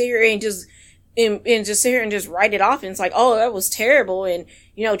community to sit here and just sit here and just write it off, and it's like, oh, that was terrible, and,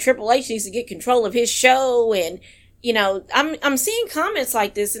 you know, Triple H needs to get control of his show, and, you know, I'm seeing comments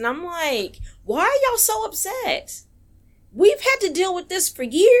like this, and I'm like, why are y'all so upset? We've had to deal with this for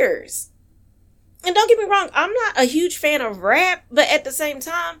years. And don't get me wrong, I'm not a huge fan of rap, but at the same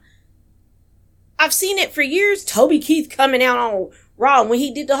time, I've seen it for years. Toby Keith coming out on Raw when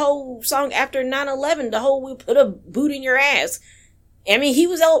he did the whole song after 9/11, the whole "we put a boot in your ass." I mean, he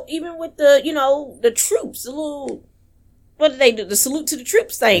was out even with the, you know, the troops, the little, what did they do? The salute to the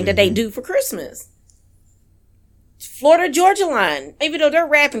troops thing that they do for Christmas. Florida Georgia Line, even though they're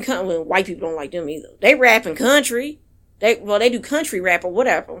rapping country, well, white people don't like them either. They rapping country. They do country rap or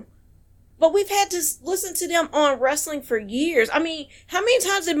whatever. But we've had to listen to them on wrestling for years. I mean, how many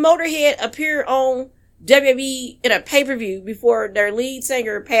times did Motorhead appear on WWE in a pay-per-view before their lead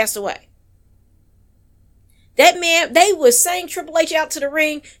singer passed away? That man, they would sing Triple H out to the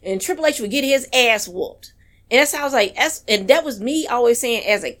ring, and Triple H would get his ass whooped. And that's how I was like, and that was me always saying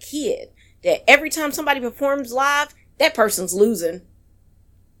as a kid, that every time somebody performs live, that person's losing.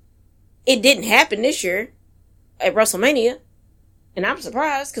 It didn't happen this year at WrestleMania. And I'm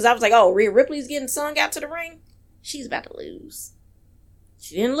surprised, because I was like, oh, Rhea Ripley's getting sung out to the ring? She's about to lose.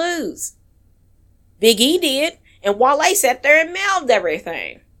 She didn't lose. Big E did. And Wale sat there and mouthed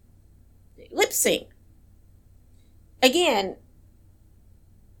everything. Lip sync. Again,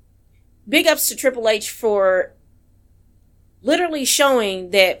 big ups to Triple H for literally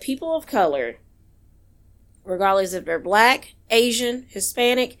showing that people of color, regardless if they're black, Asian,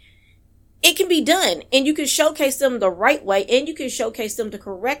 Hispanic, it can be done, and you can showcase them the right way, and you can showcase them the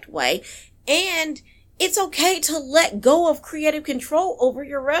correct way, and it's okay to let go of creative control over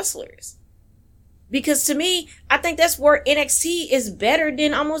your wrestlers. Because to me, I think that's where NXT is better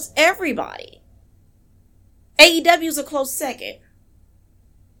than almost everybody. AEW is a close second.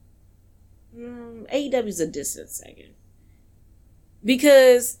 AEW is a distant second.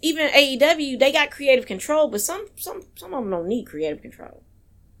 Because even AEW, they got creative control, but some of them don't need creative control.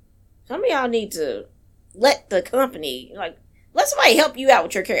 Some of y'all need to let the company, let somebody help you out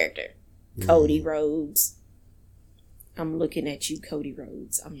with your character. Cody Rhodes. I'm looking at you, Cody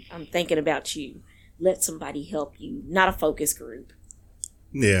Rhodes. I'm thinking about you. Let somebody help you, not a focus group.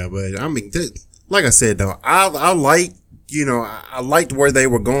 Yeah, but I mean, like I said though, I like, I liked where they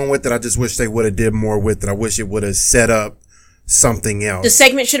were going with it. I just wish they would have did more with it. I wish it would have set up something else. The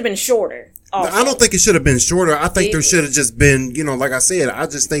segment should have been shorter. Also. I don't think it should have been shorter. I think there should have just been, like I said, I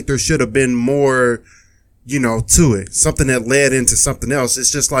just think there should have been more, to it. Something that led into something else.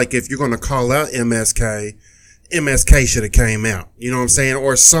 It's just like if you're going to call out MSK should have came out. You know what I'm saying?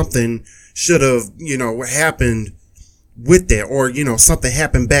 Or something should have, happened with that. Or, something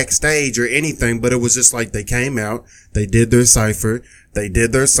happened backstage or anything. But it was just like they came out, they did their cipher, they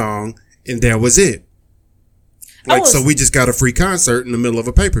did their song, and that was it. So we just got a free concert in the middle of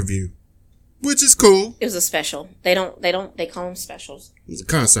a pay-per-view. Which is cool. It was a special. They call them specials. It was a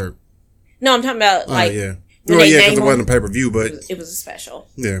concert. No, I'm talking about yeah. Well, yeah, because it wasn't a pay-per-view, but it was a special.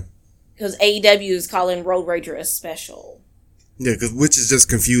 Yeah. Because AEW is calling Road Rager a special. Yeah, which is just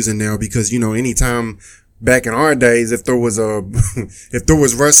confusing now because, anytime back in our days, if there was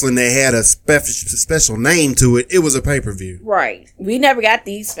wrestling that had a special name to it, it was a pay-per-view. Right. We never got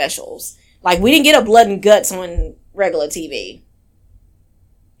these specials. Like, we didn't get a Blood and Guts on regular TV.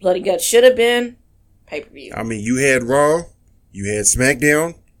 Blood and Guts should have been pay-per-view. I mean, you had Raw, you had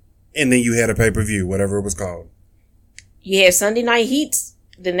SmackDown, and then you had a pay-per-view, whatever it was called. You had Sunday Night Heats.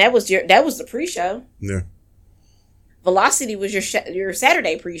 Then that was the pre-show. Yeah. Velocity was your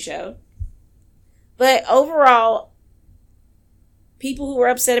Saturday pre-show. But overall, people who were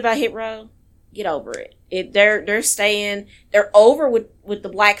upset about Hit Row, get over it. They're staying. They're over with the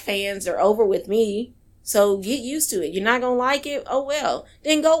black fans. They're over with me. So get used to it. You're not going to like it? Oh, well.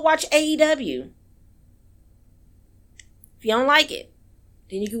 Then go watch AEW. If you don't like it,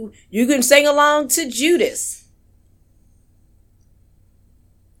 then you can sing along to Judas.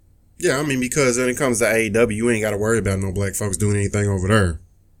 Yeah, I mean, because when it comes to AEW, you ain't got to worry about no black folks doing anything over there.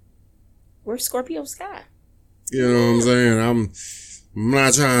 Where's Scorpio Sky? You know what I'm saying? I'm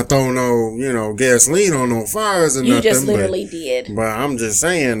not trying to throw no, gasoline on no fires or nothing. You just literally did. But I'm just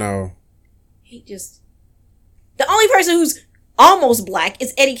saying, though. The only person who's almost black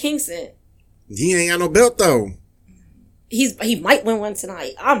is Eddie Kingston. He ain't got no belt, though. He might win one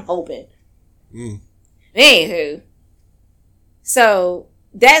tonight. I'm hoping. Anywho. So,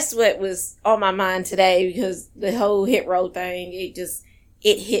 that's what was on my mind today because the whole Hit Row thing,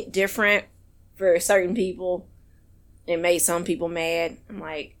 it hit different for certain people. It made some people mad. I'm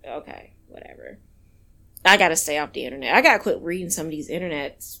like, okay, whatever. I gotta stay off the internet. I gotta quit reading some of these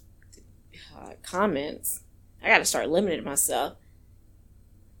internet comments. I gotta start limiting myself.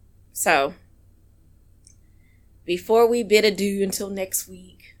 So, before we bid adieu until next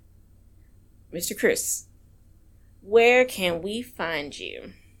week, Mr. Chris, where can we find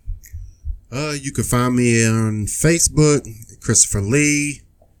you? You can find me on Facebook, Christopher Lee.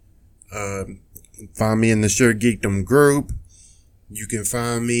 Find me in the Sure Geekdom group. You can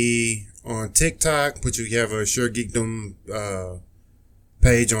find me on TikTok, but you have a Sure Geekdom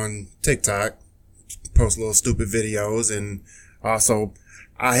page on TikTok. Post little stupid videos, and also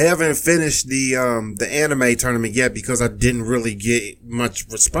I haven't finished the anime tournament yet because I didn't really get much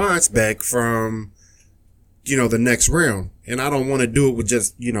response back from the next round, and I don't want to do it with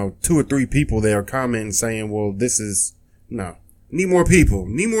just 2 or 3 people there commenting saying, well, need more people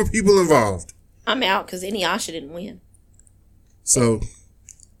involved. I'm out because Inuyasha didn't win. So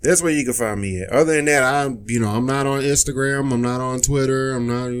that's where you can find me at. Other than that, I'm not on Instagram, I'm not on Twitter, I'm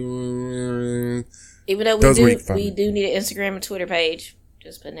not even though we do need an Instagram and Twitter page.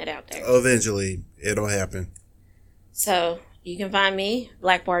 Just putting it out there. Eventually, it'll happen. So, you can find me,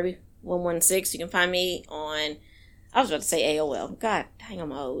 Black Barbie 116. You can find me on, I was about to say AOL. God dang,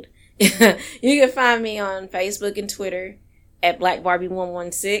 I'm old. You can find me on Facebook and Twitter at Black Barbie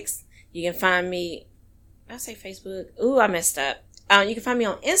 116. You can find me, did I say Facebook? Ooh, I messed up. You can find me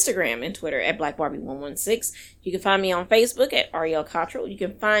on Instagram and Twitter at Black Barbie 116. You can find me on Facebook at Ariel Cottrell. You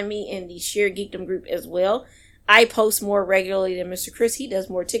can find me in the Sheer Geekdom group as well. I post more regularly than Mr. Chris. He does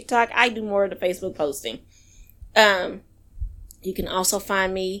more TikTok. I do more of the Facebook posting. You can also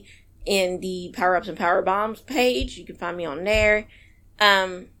find me in the Power Ups and Power Bombs page. You can find me on there.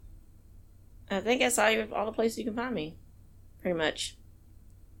 I think that's all the places you can find me. Pretty much.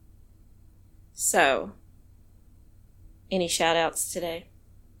 So, any shout outs today?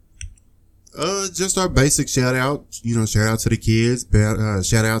 Just our basic shout out. Shout out to the kids.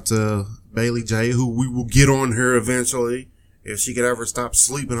 Shout out to Bailey J, who we will get on her eventually if she could ever stop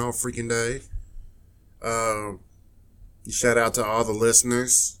sleeping all freaking day. Shout out to all the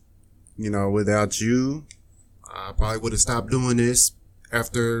listeners. Without you, I probably would have stopped doing this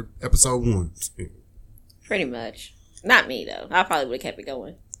after episode 1. Pretty much. Not me, though. I probably would have kept it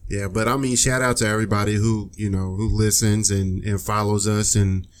going. Yeah, but I mean, shout out to everybody who listens and follows us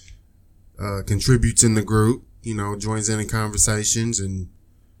and contributes in the group, joins in conversations, and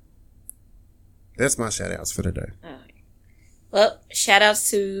that's my shout outs for today. All right. Well, shout outs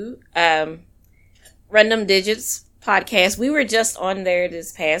to Random Digits podcast. We were just on there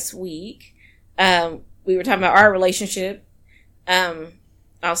this past week. We were talking about our relationship.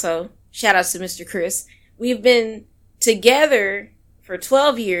 Also, shout outs to Mr. Chris. We've been together for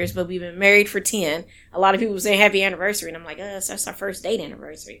 12 years, but we've been married for 10. A lot of people saying happy anniversary, and I'm like, that's our first date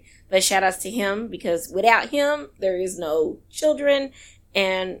anniversary. But shout outs to him, because without him, there is no children,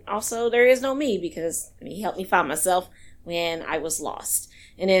 and also there is no me, because he helped me find myself when I was lost.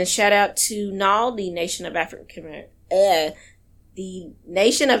 And then shout out to NAL, the Nation of African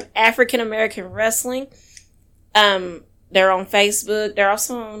American Wrestling. They're on Facebook. They're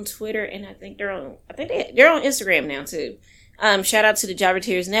also on Twitter, and I think they're on Instagram now too. Shout out to the Jobber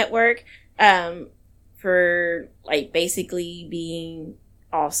Network for basically being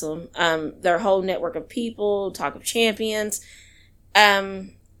awesome. Their whole network of people, Talk of Champions.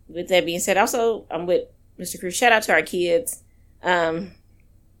 With that being said, also I'm with Mr. Cruz. Shout out to our kids.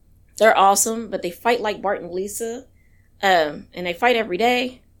 They're awesome, but they fight like Bart and Lisa. And they fight every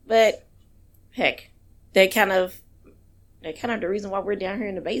day. But heck, they're kind of the reason why we're down here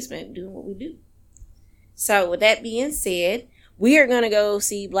in the basement doing what we do. So with that being said, we are going to go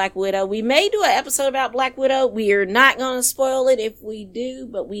see Black Widow. We may do an episode about Black Widow. We are not going to spoil it if we do,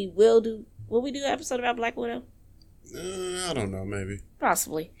 but we will do. Will we do an episode about Black Widow? I don't know, maybe.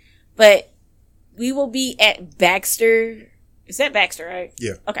 Possibly. But we will be at Baxter. Is that Baxter, right?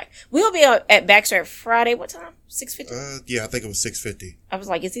 Yeah. Okay. We'll be at Baxter at Friday. What time? 6:50? Yeah, I think it was 6:50. I was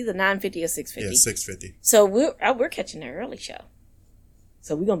like, it's either 9:50 or 6:50. Yeah, 6:50. So we're catching the early show.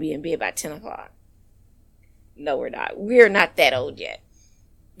 So we're going to be in bed by 10 o'clock. No, we're not. We're not that old yet.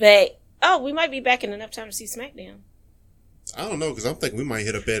 But, we might be back in enough time to see SmackDown. I don't know, because I'm thinking we might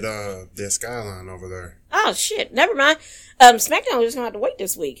hit up at that Skyline over there. Oh, shit. Never mind. SmackDown, we're just going to have to wait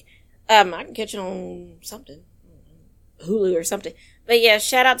this week. I can catch it on something. Hulu or something. But yeah,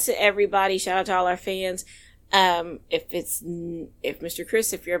 shout out to everybody. Shout out to all our fans. If Mr.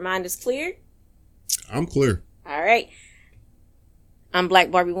 Chris, if your mind is clear. I'm clear. All right. I'm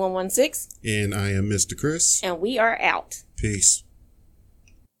Black Barbie 116. And I am Mr. Chris. And we are out. Peace.